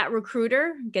 that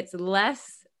recruiter gets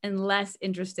less and less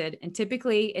interested. And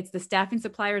typically it's the staffing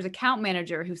supplier's account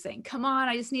manager who's saying, come on,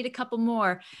 I just need a couple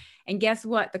more. And guess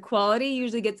what? The quality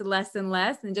usually gets less and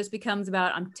less, and just becomes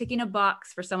about, I'm ticking a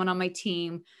box for someone on my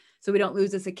team so we don't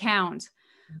lose this account.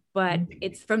 But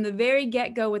it's from the very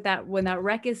get-go with that, when that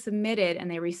rec is submitted and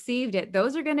they received it,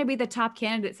 those are going to be the top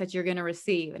candidates that you're going to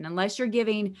receive. And unless you're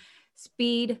giving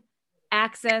speed,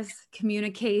 access,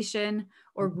 communication,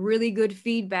 or really good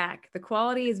feedback, the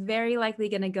quality is very likely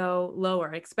going to go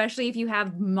lower, especially if you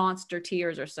have monster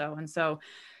tiers or so. And so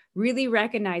really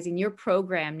recognizing your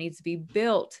program needs to be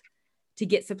built to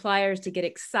get suppliers to get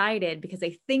excited because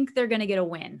they think they're going to get a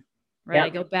win, right? Yep. I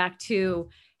go back to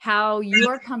how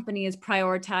your company is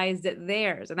prioritized at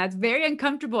theirs. And that's very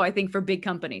uncomfortable, I think, for big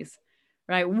companies,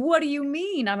 right? What do you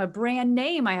mean? I'm a brand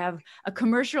name. I have a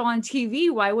commercial on TV.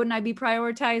 Why wouldn't I be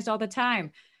prioritized all the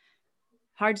time?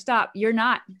 Hard stop. You're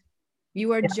not.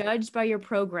 You are judged by your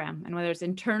program. And whether it's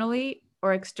internally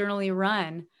or externally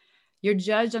run, you're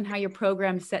judged on how your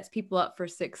program sets people up for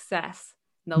success.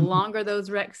 And the longer those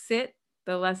recs sit,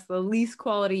 the least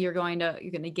quality you're going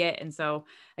to get. And so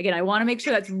again, I want to make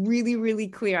sure that's really, really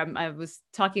clear. I was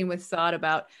talking with Saad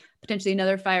about potentially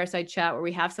another fireside chat where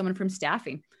we have someone from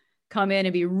staffing come in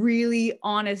and be really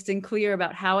honest and clear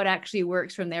about how it actually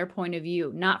works from their point of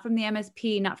view, not from the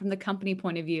MSP, not from the company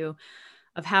point of view,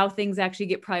 of how things actually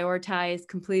get prioritized,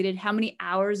 completed. How many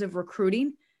hours of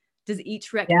recruiting does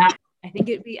each rec? Yeah. I think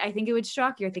it would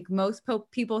shock you. I think most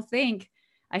people think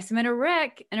I submit a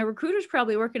rec and a recruiter's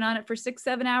probably working on it for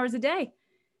 6-7 hours a day.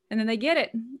 And then they get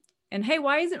it. And hey,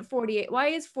 why is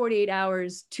 48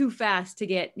 hours too fast to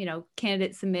get,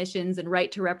 candidate submissions and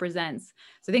right to represents?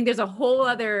 So I think there's a whole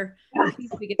other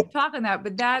piece we get to talk on that,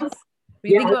 but that's,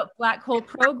 when you think about Black Hole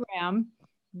program,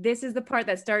 this is the part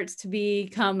that starts to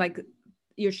become like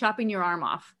you're chopping your arm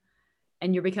off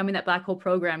and you're becoming that Black Hole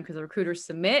program because the recruiters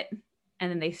submit and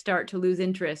then they start to lose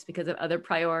interest because of other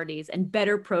priorities and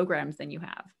better programs than you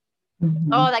have.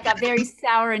 Mm-hmm. Oh, that got very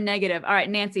sour and negative. All right,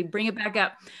 Nancy, bring it back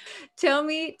up. Tell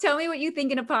me what you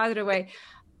think in a positive way.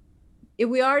 If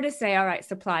we are to say, all right,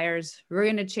 suppliers, we're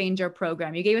going to change our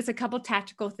program. You gave us a couple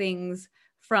tactical things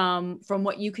from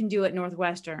what you can do at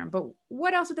Northwestern, but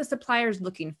what else are the suppliers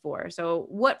looking for? So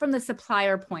what from the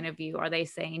supplier point of view are they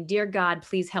saying, dear God,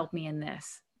 please help me in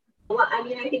this? Well, I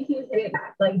think you hit it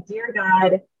back. Like, dear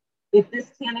God, if this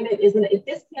candidate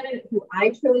who I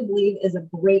truly believe is a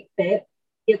great fit,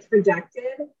 gets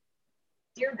rejected,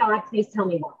 dear God, please tell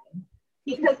me why.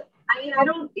 Because I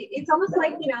don't, it's almost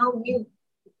like,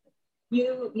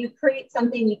 you create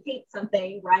something, you paint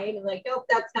something, right? And like, nope,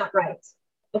 that's not right.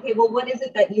 Okay, well, what is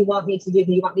it that you want me to do?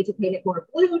 Do you want me to paint it more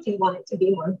blue? Do you want it to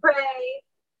be more gray?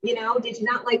 Did you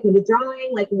not like the drawing?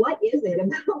 Like, what is it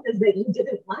about this that you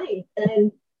didn't like?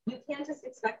 And you can't just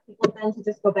expect people then to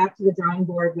just go back to the drawing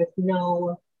board with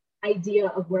no idea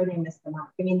of where they missed the mark.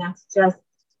 I mean,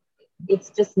 it's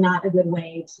just not a good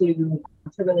way to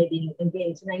really be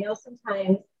engaged. And I know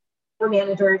sometimes for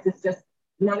managers, it's just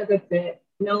not a good fit.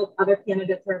 No, other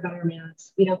candidates are a better match,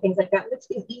 things like that, which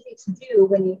is easy to do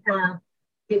when you have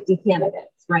 50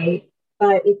 candidates, right?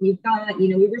 But if you've got,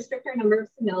 we restrict our number of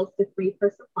submittals to 3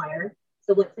 per supplier.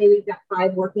 So let's say we've got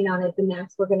 5 working on it, the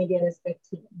max we're going to get is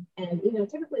 15. And,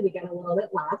 typically we get a little bit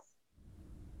less.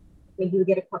 Maybe we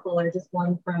get a couple or just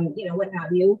one from, what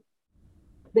have you.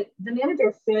 But the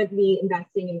manager should be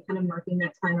investing in kind of marking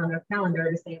that time on their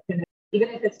calendar to say, even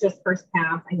if it's just first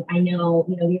pass, I know,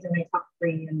 these are my top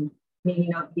 3 and maybe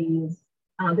not these,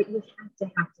 but you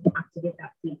have to get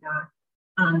that feedback.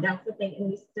 That's the thing. And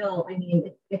we still,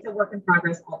 it's a work in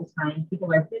progress all the time.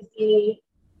 People are busy.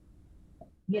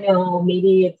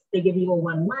 Maybe they give you a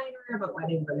one-liner about why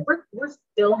they really work. We're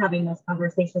still having those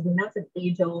conversations, and that's an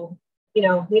age-old,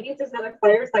 maybe it's just another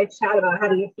fireside chat about how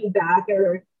to get feedback,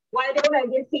 or why don't I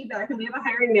get feedback? And we have a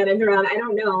hiring manager on, I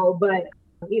don't know, but,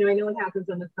 I know it happens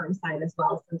on the firm side as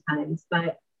well sometimes,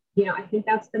 but, I think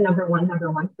that's the number one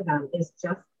for them is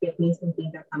just give me some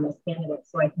feedback on those candidates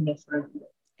so I can make sure.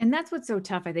 And that's what's so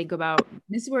tough, I think, about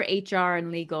this is where HR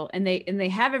and legal, and they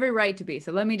have every right to be.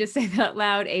 So let me just say that out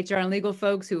loud, HR and legal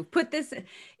folks who put this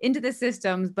into the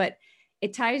systems, but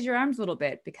it ties your arms a little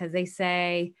bit because they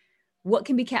say, what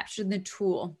can be captured in the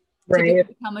tool? Right.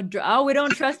 We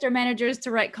don't trust our managers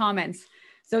to write comments.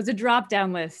 So it's a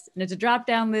drop-down list, and it's a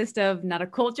drop-down list of not a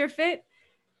culture fit,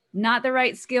 not the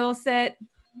right skill set,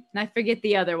 and I forget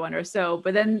the other one or so.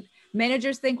 But then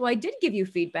managers think, well, I did give you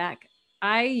feedback.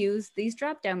 I use these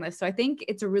drop-down lists. So I think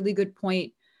it's a really good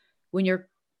point when you're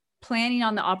planning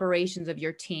on the operations of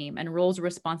your team and roles,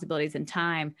 responsibilities, and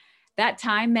time. That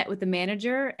time met with the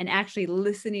manager and actually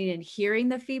listening and hearing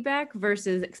the feedback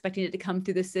versus expecting it to come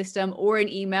through the system or an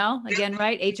email. Again,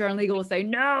 right? HR and legal will say,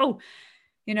 no,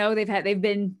 they've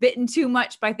been bitten too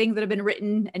much by things that have been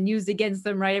written and used against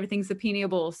them, right? Everything's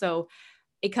subpoenaable. So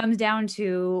it comes down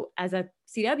to, as a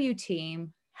CW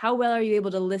team, how well are you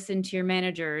able to listen to your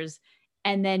managers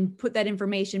and then put that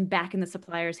information back in the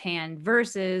supplier's hand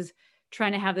versus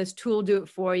trying to have this tool do it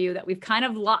for you that we've kind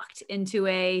of locked into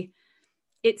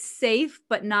it's safe,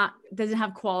 but doesn't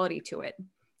have quality to it.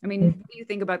 I mean, what do you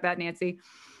think about that, Nancy?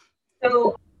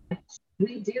 So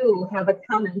we do have a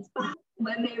comment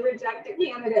when they reject a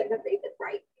candidate that they could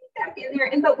write feedback in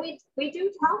there. But we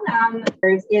do tell them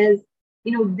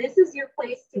this is your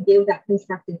place to give that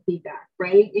constructive feedback,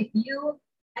 right?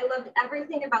 I loved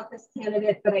everything about this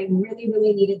candidate, but I really,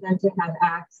 really needed them to have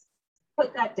X,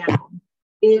 put that down.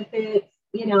 If it's,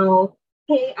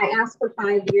 hey, I asked for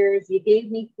 5 years, you gave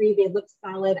me 3, they look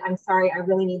solid. I'm sorry, I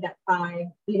really need that 5.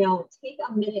 Take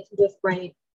a minute to just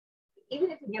write, even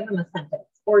if you give them a sentence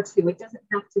or 2, it doesn't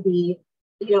have to be,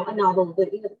 a novel,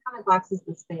 but the comment box is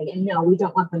this big. And no, we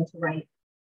don't want them to write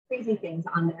crazy things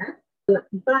on there, but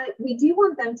we do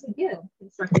want them to give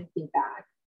constructive feedback.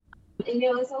 And,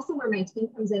 it's also where my team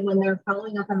comes in when they're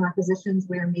following up on requisitions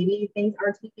where maybe things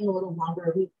are taking a little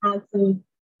longer. We've had some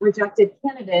rejected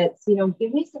candidates,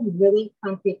 give me some really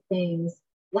concrete things.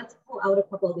 Let's pull out a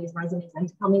couple of these resumes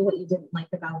and tell me what you didn't like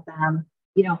about them.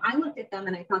 I looked at them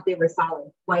and I thought they were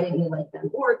solid. Why didn't you like them?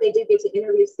 Or if they did get to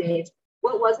interview stage,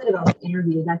 what was it about the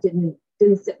interview that didn't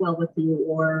sit well with you?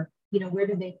 Or, where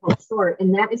did they fall short?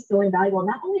 And that is so invaluable,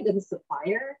 not only to the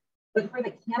supplier, but for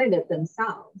the candidate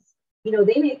themselves. They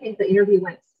may think the interview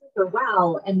went super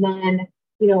well, and then,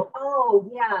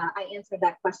 oh yeah, I answered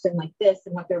that question like this,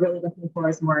 and what they're really looking for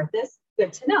is more of this.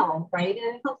 Good to know, right?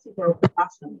 And it helps you grow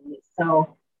professionally.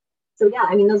 So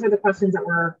yeah, those are the questions that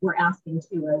we're asking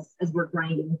too as we're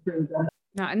grinding through the.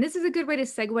 No, and this is a good way to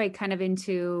segue kind of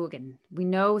into, again, we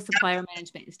know supplier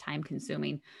management is time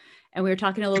consuming. And we were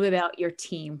talking a little bit about your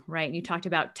team, right? And you talked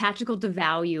about tactical to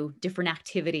value, different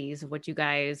activities, what you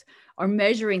guys are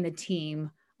measuring the team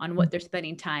on what they're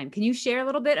spending time. Can you share a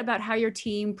little bit about how your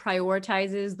team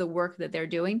prioritizes the work that they're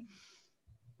doing?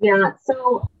 Yeah,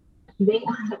 so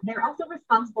they're also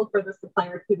responsible for the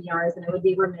supplier QBRs, and I would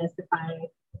be remiss if I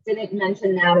didn't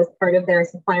mention that as part of their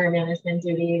supplier management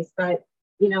duties. But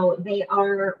they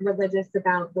are religious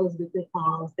about those weekly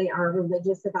calls. They are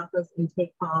religious about those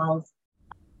intake calls.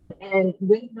 And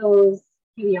with those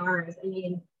QBRs,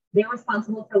 they're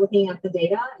responsible for looking at the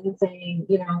data and saying,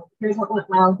 you know, here's what went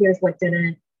well, here's what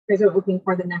didn't, here's what we're looking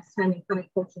for the next time, and kind of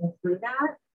coaching through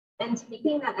that. And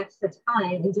taking that extra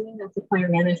time and doing that supplier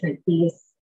management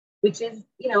piece, which is,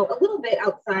 you know, a little bit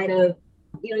outside of,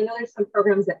 you know, I know there's some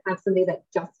programs that have somebody that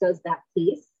just does that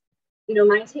piece. You know,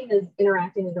 my team is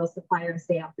interacting with those suppliers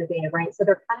day after day, right? So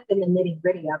they're kind of in the nitty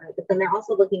gritty of it, but then they're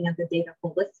also looking at the data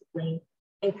holistically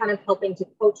and kind of helping to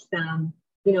coach them,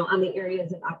 you know, on the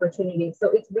areas of opportunity.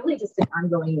 So it's really just an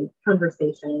ongoing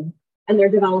conversation, and they're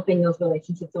developing those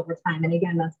relationships over time. And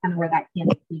again, that's kind of where that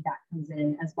candid feedback comes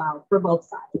in as well for both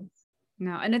sides.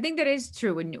 No, and I think that is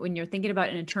true when you're thinking about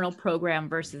an internal program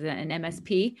versus an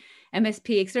MSP.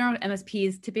 External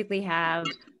MSPs typically have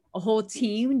a whole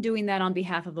team doing that on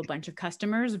behalf of a bunch of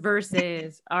customers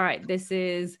versus, all right,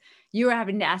 you are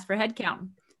having to ask for headcount.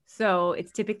 So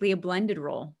it's typically a blended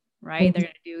role, right? They're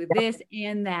going to do this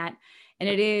and that. And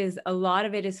a lot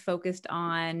of it is focused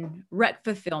on rec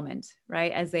fulfillment,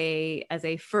 right? As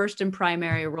a first and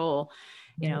primary role,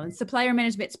 you know, and supplier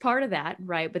management's part of that,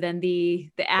 right? But then the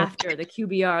after, the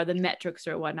QBR, the metrics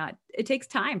or whatnot, it takes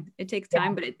time.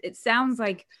 But it sounds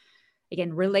like,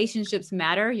 again, relationships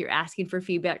matter. You're asking for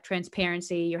feedback,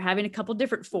 transparency. You're having a couple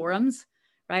different forums,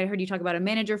 right? I heard you talk about a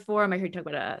manager forum. I heard you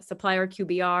talk about a supplier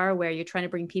QBR where you're trying to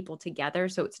bring people together.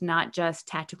 So it's not just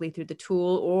tactically through the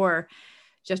tool or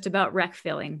just about rec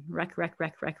filling, rec.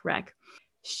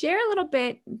 Share a little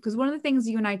bit, because one of the things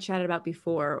you and I chatted about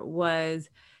before was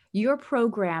your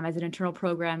program as an internal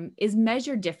program is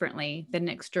measured differently than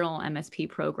external MSP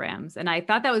programs. And I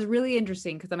thought that was really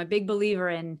interesting because I'm a big believer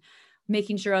in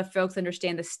making sure folks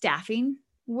understand the staffing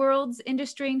world's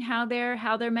industry and how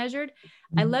they're measured.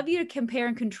 I love you to compare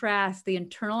and contrast the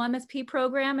internal MSP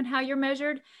program and how you're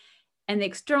measured and the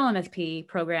external MSP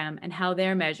program and how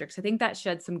they're measured. Because I think that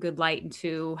sheds some good light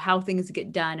into how things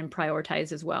get done and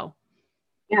prioritized as well.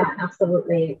 Yeah,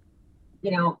 absolutely.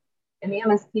 You know, in the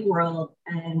MSP world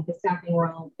and the staffing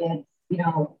world, it's, you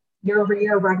know,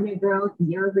 year-over-year revenue growth,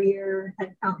 year-over-year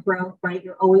headcount growth, right?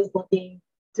 You're always looking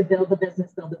to build the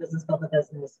business.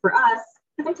 For us,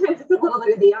 sometimes it's a little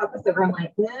bit of the opposite where I'm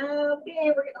like, no,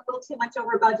 okay, we're getting a little too much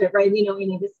over budget, right? We know we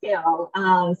need to scale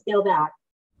back.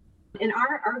 And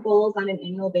our goals on an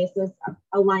annual basis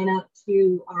align up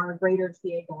to our greater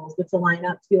TA goals, which align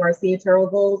up to our CHRO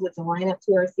goals, which align up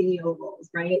to our CEO goals,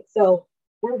 right? So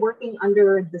we're working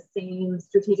under the same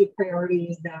strategic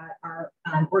priorities that our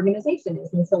organization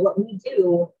is. And so what we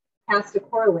do has to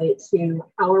correlate to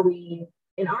how are we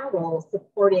in our role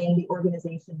supporting the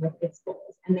organization with its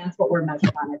goals. And that's what we're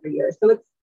measured on every year. So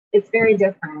it's very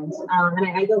different.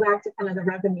 And I go back to kind of the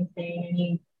revenue thing. I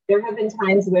mean, there have been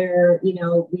times where, you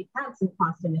know, we've had some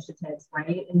cost initiatives,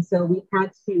 right? And so we've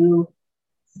had to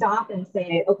stop and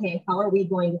say, okay, how are we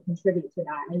going to contribute to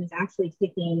that? And it's actually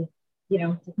taking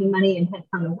money and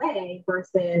headcount away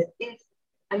versus if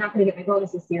I'm not going to get my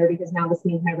bonus this year because now this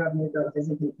means my revenue growth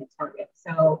isn't going to hit target.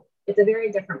 So it's a very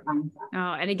different mindset.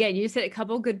 Oh, and again, you said a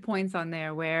couple good points on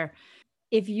there where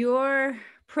if your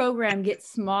program gets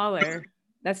smaller,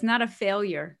 that's not a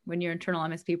failure when your internal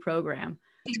MSP program.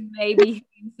 You may be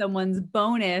someone's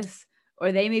bonus,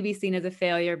 or they may be seen as a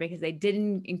failure because they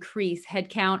didn't increase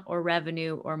headcount or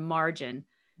revenue or margin.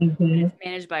 Mm-hmm. It's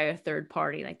managed by a third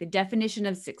party. Like the definition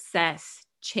of success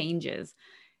changes.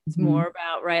 It's more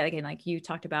about, right, again, like you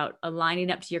talked about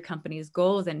aligning up to your company's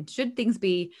goals. And should things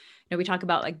be, you know, we talk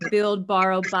about like build,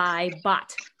 borrow, buy,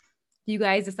 bot. You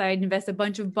guys decided to invest a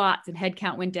bunch of bots and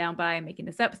headcount went down by, making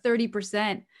this up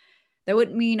 30%. That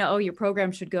wouldn't mean, oh, your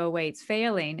program should go away. It's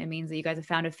failing. It means that you guys have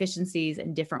found efficiencies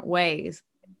in different ways.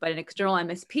 But an external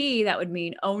MSP, that would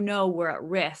mean, oh no, we're at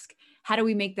risk. How do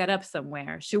we make that up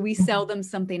somewhere? Should we sell them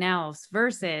something else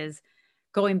versus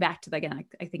going back to, again,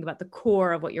 I think about the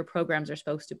core of what your programs are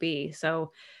supposed to be.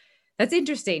 So that's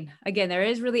interesting. Again, there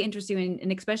is really interesting,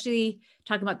 and especially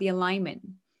talking about the alignment,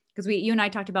 because you and I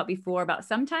talked about before about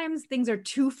sometimes things are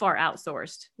too far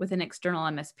outsourced with an external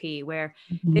MSP where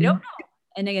they don't know.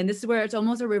 And again, this is where it's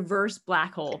almost a reverse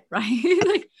black hole, right?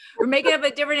 Like we're making up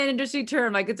a different industry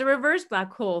term. Like it's a reverse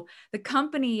black hole. The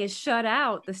company has shut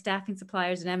out the staffing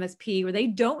suppliers and MSP where they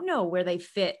don't know where they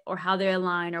fit or how they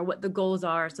align or what the goals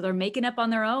are. So they're making up on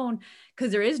their own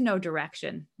because there is no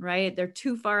direction, right? They're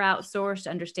too far outsourced to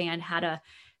understand how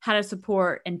to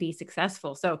support and be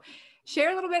successful. So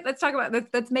share a little bit. Let's talk about,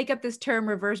 let's make up this term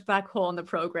reverse black hole in the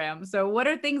program. So what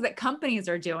are things that companies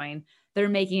are doing that are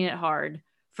making it hard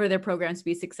for their programs to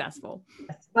be successful?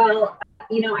 Well,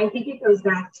 you know, I think it goes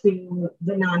back to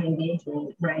the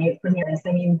non-engagement, right? From yours.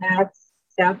 I mean, that's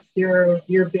your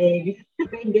big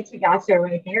get you gotcha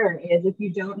right there is if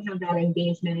you don't have that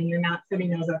engagement and you're not setting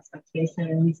those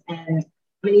expectations and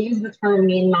I'm going to use the term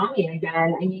mean mommy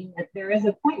again. I mean, there is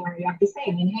a point where you have to say,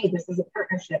 I mean, hey, this is a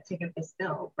partnership to get this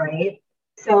filled, right?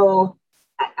 So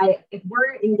if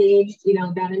we're engaged,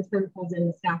 that in turn pulls in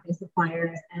the staffing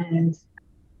suppliers and,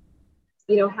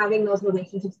 having those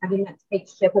relationships, having that tight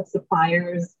ship of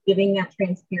suppliers, giving that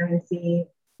transparency,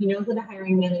 who the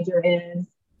hiring manager is,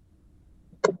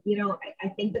 I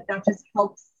think that just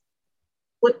helps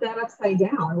flip that upside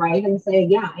down, right? And say,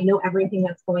 yeah, I know everything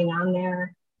that's going on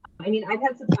there. I mean, I've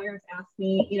had suppliers ask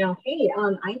me, hey,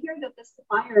 I hear that this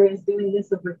supplier is doing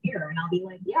this over here. And I'll be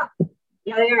like, yeah,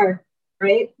 they are,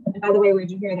 right? And by the way,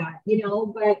 where'd you hear that?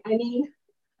 But I mean,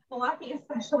 Milwaukee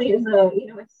especially is a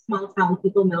small town.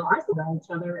 People know each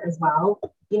other as well.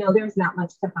 There's not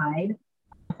much to hide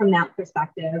from that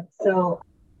perspective. So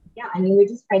yeah, I mean, we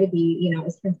just try to be,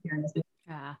 as transparent as we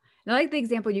can. Yeah. And I like the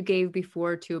example you gave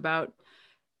before too about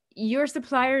your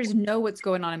suppliers know what's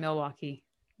going on in Milwaukee,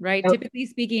 right? Yep. Typically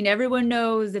speaking, everyone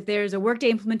knows if there's a Workday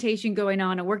implementation going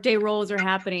on, a Workday roles are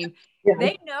happening,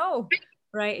 they know,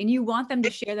 right? And you want them to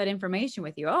share that information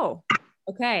with you. Oh,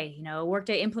 okay.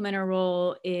 Workday implementer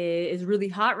role is really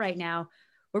hot right now.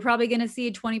 We're probably going to see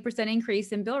a 20%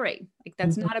 increase in bill rate. Like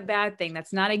that's not a bad thing.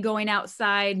 That's not a going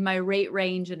outside my rate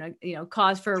range and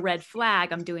cause for a red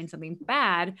flag. I'm doing something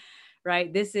bad,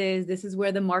 right? This is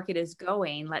where the market is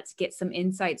going. Let's get some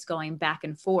insights going back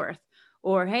and forth.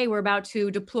 Or, hey, we're about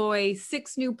to deploy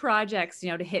 6 new projects,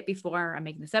 to hit before, I'm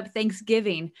making this up,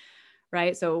 Thanksgiving,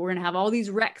 right? So we're going to have all these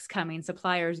recs coming,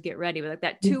 suppliers get ready. But like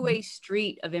that two-way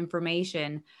street of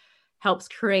information helps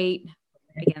create,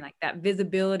 again, like that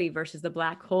visibility versus the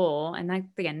black hole. And that,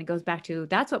 again, it goes back to,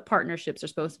 that's what partnerships are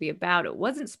supposed to be about. It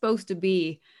wasn't supposed to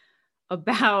be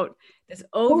about this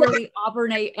overly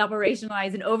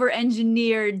operationalized and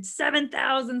over-engineered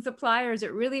 7,000 suppliers.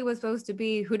 It really was supposed to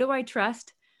be, who do I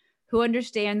trust? Who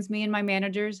understands me and my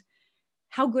managers?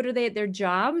 How good are they at their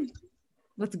job?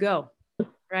 Let's go,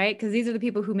 right? Because these are the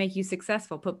people who make you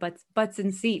successful, put butts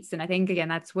in seats. And I think, again,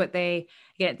 that's what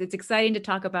it's exciting to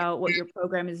talk about what your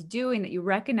program is doing, that you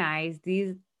recognize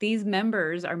these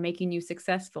members are making you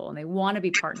successful and they want to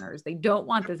be partners. They don't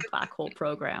want this black hole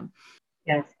program.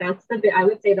 Yes, I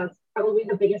would say that's probably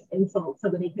the biggest insult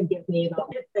somebody could give me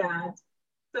about that.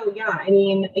 So yeah, I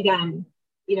mean, again,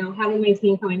 having my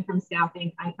team coming from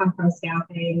staffing, I come from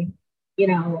staffing,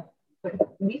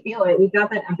 we feel it. We've got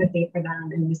that empathy for them.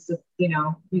 And it's just,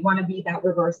 we want to be that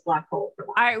reverse black hole for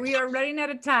them. All right, we are running out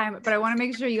of time, but I want to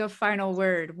make sure you have a final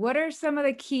word. What are some of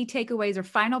the key takeaways or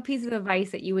final pieces of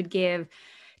advice that you would give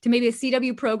to maybe a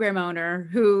CW program owner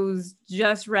who's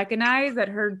just recognized that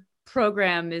her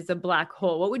program is a black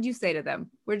hole? What would you say to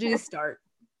them? Where did you start?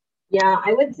 Yeah,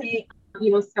 I would say,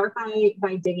 start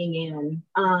by digging in.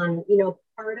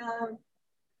 Part of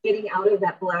getting out of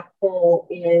that black hole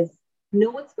is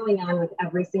know what's going on with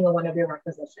every single one of your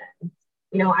requisitions.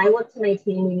 I look to my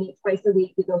team, we meet twice a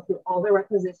week, we go through all the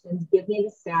requisitions, give me the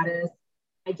status.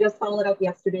 I just followed up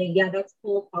yesterday. Yeah, that's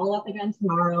cool. Follow up again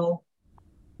tomorrow.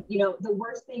 The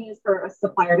worst thing is for a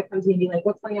supplier to come to you and be like,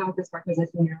 what's going on with this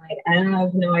requisition? You're like, I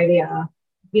have no idea.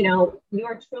 You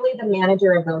are truly the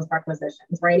manager of those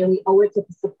requisitions, right? And we owe it to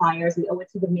the suppliers, we owe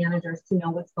it to the managers to know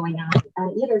what's going on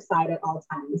either side at all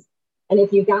times. And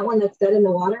if you've got one that's dead in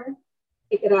the water,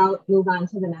 pick it out, move on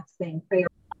to the next thing.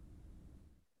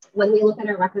 When we look at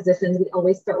our requisitions, we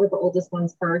always start with the oldest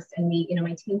ones first. And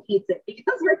my team hates it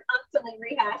because we're constantly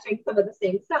rehashing some of the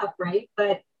same stuff, right?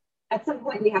 But at some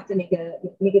point we have to make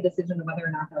a decision of whether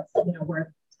or not that's, worth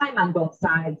time on both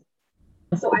sides.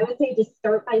 So I would say just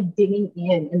start by digging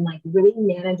in and like really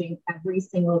managing every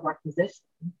single requisition.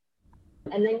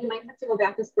 And then you might have to go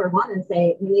back to square one and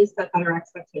say, we need to set better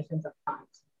expectations up front.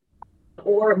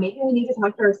 Or maybe we need to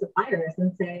talk to our suppliers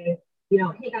and say,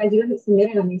 hey guys, you haven't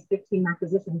submitted on these 15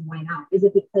 requisitions. Why not? Is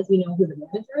it because we know who the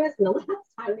manager is? And the last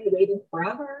time they waited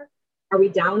forever? Are we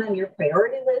down on your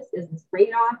priority list? Is this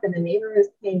rate off and the neighbor is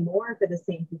paying more for the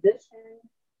same position?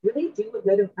 Really do a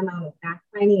good amount of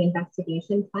fact-finding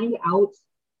investigation, find out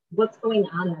what's going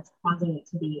on that's causing it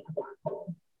to be a black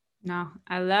hole. No,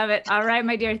 I love it. All right,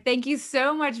 my dear. Thank you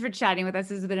so much for chatting with us.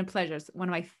 This has been a pleasure. It's one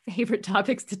of my favorite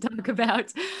topics to talk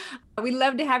about. We'd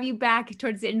love to have you back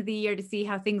towards the end of the year to see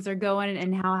how things are going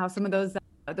and how some of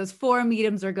those forum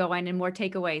meetings are going and more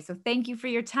takeaways. So thank you for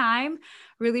your time.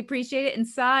 Really appreciate it. And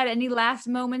Saad, any last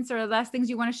moments or last things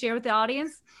you want to share with the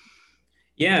audience?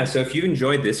 Yeah, so if you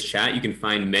enjoyed this chat, you can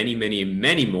find many, many,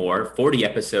 many more 40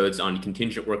 episodes on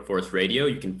Contingent Workforce Radio.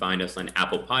 You can find us on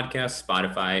Apple Podcasts,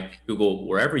 Spotify, Google,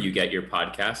 wherever you get your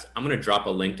podcasts. I'm going to drop a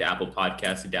link to Apple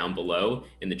Podcasts down below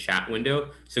in the chat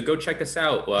window. So go check us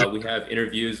out. We have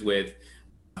interviews with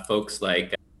folks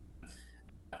like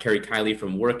Terry Kiley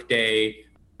from Workday,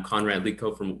 Conrad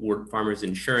Lico from Ward Farmers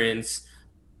Insurance.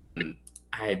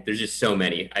 There's just so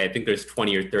many. I think there's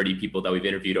 20 or 30 people that we've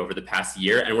interviewed over the past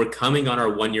year, and we're coming on our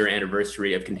 1-year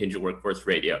anniversary of Contingent Workforce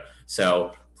Radio.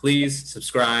 So please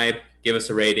subscribe, give us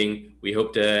a rating. We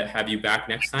hope to have you back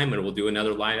next time, and we'll do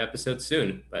another live episode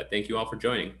soon. But thank you all for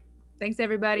joining. Thanks,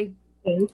 everybody. Thanks.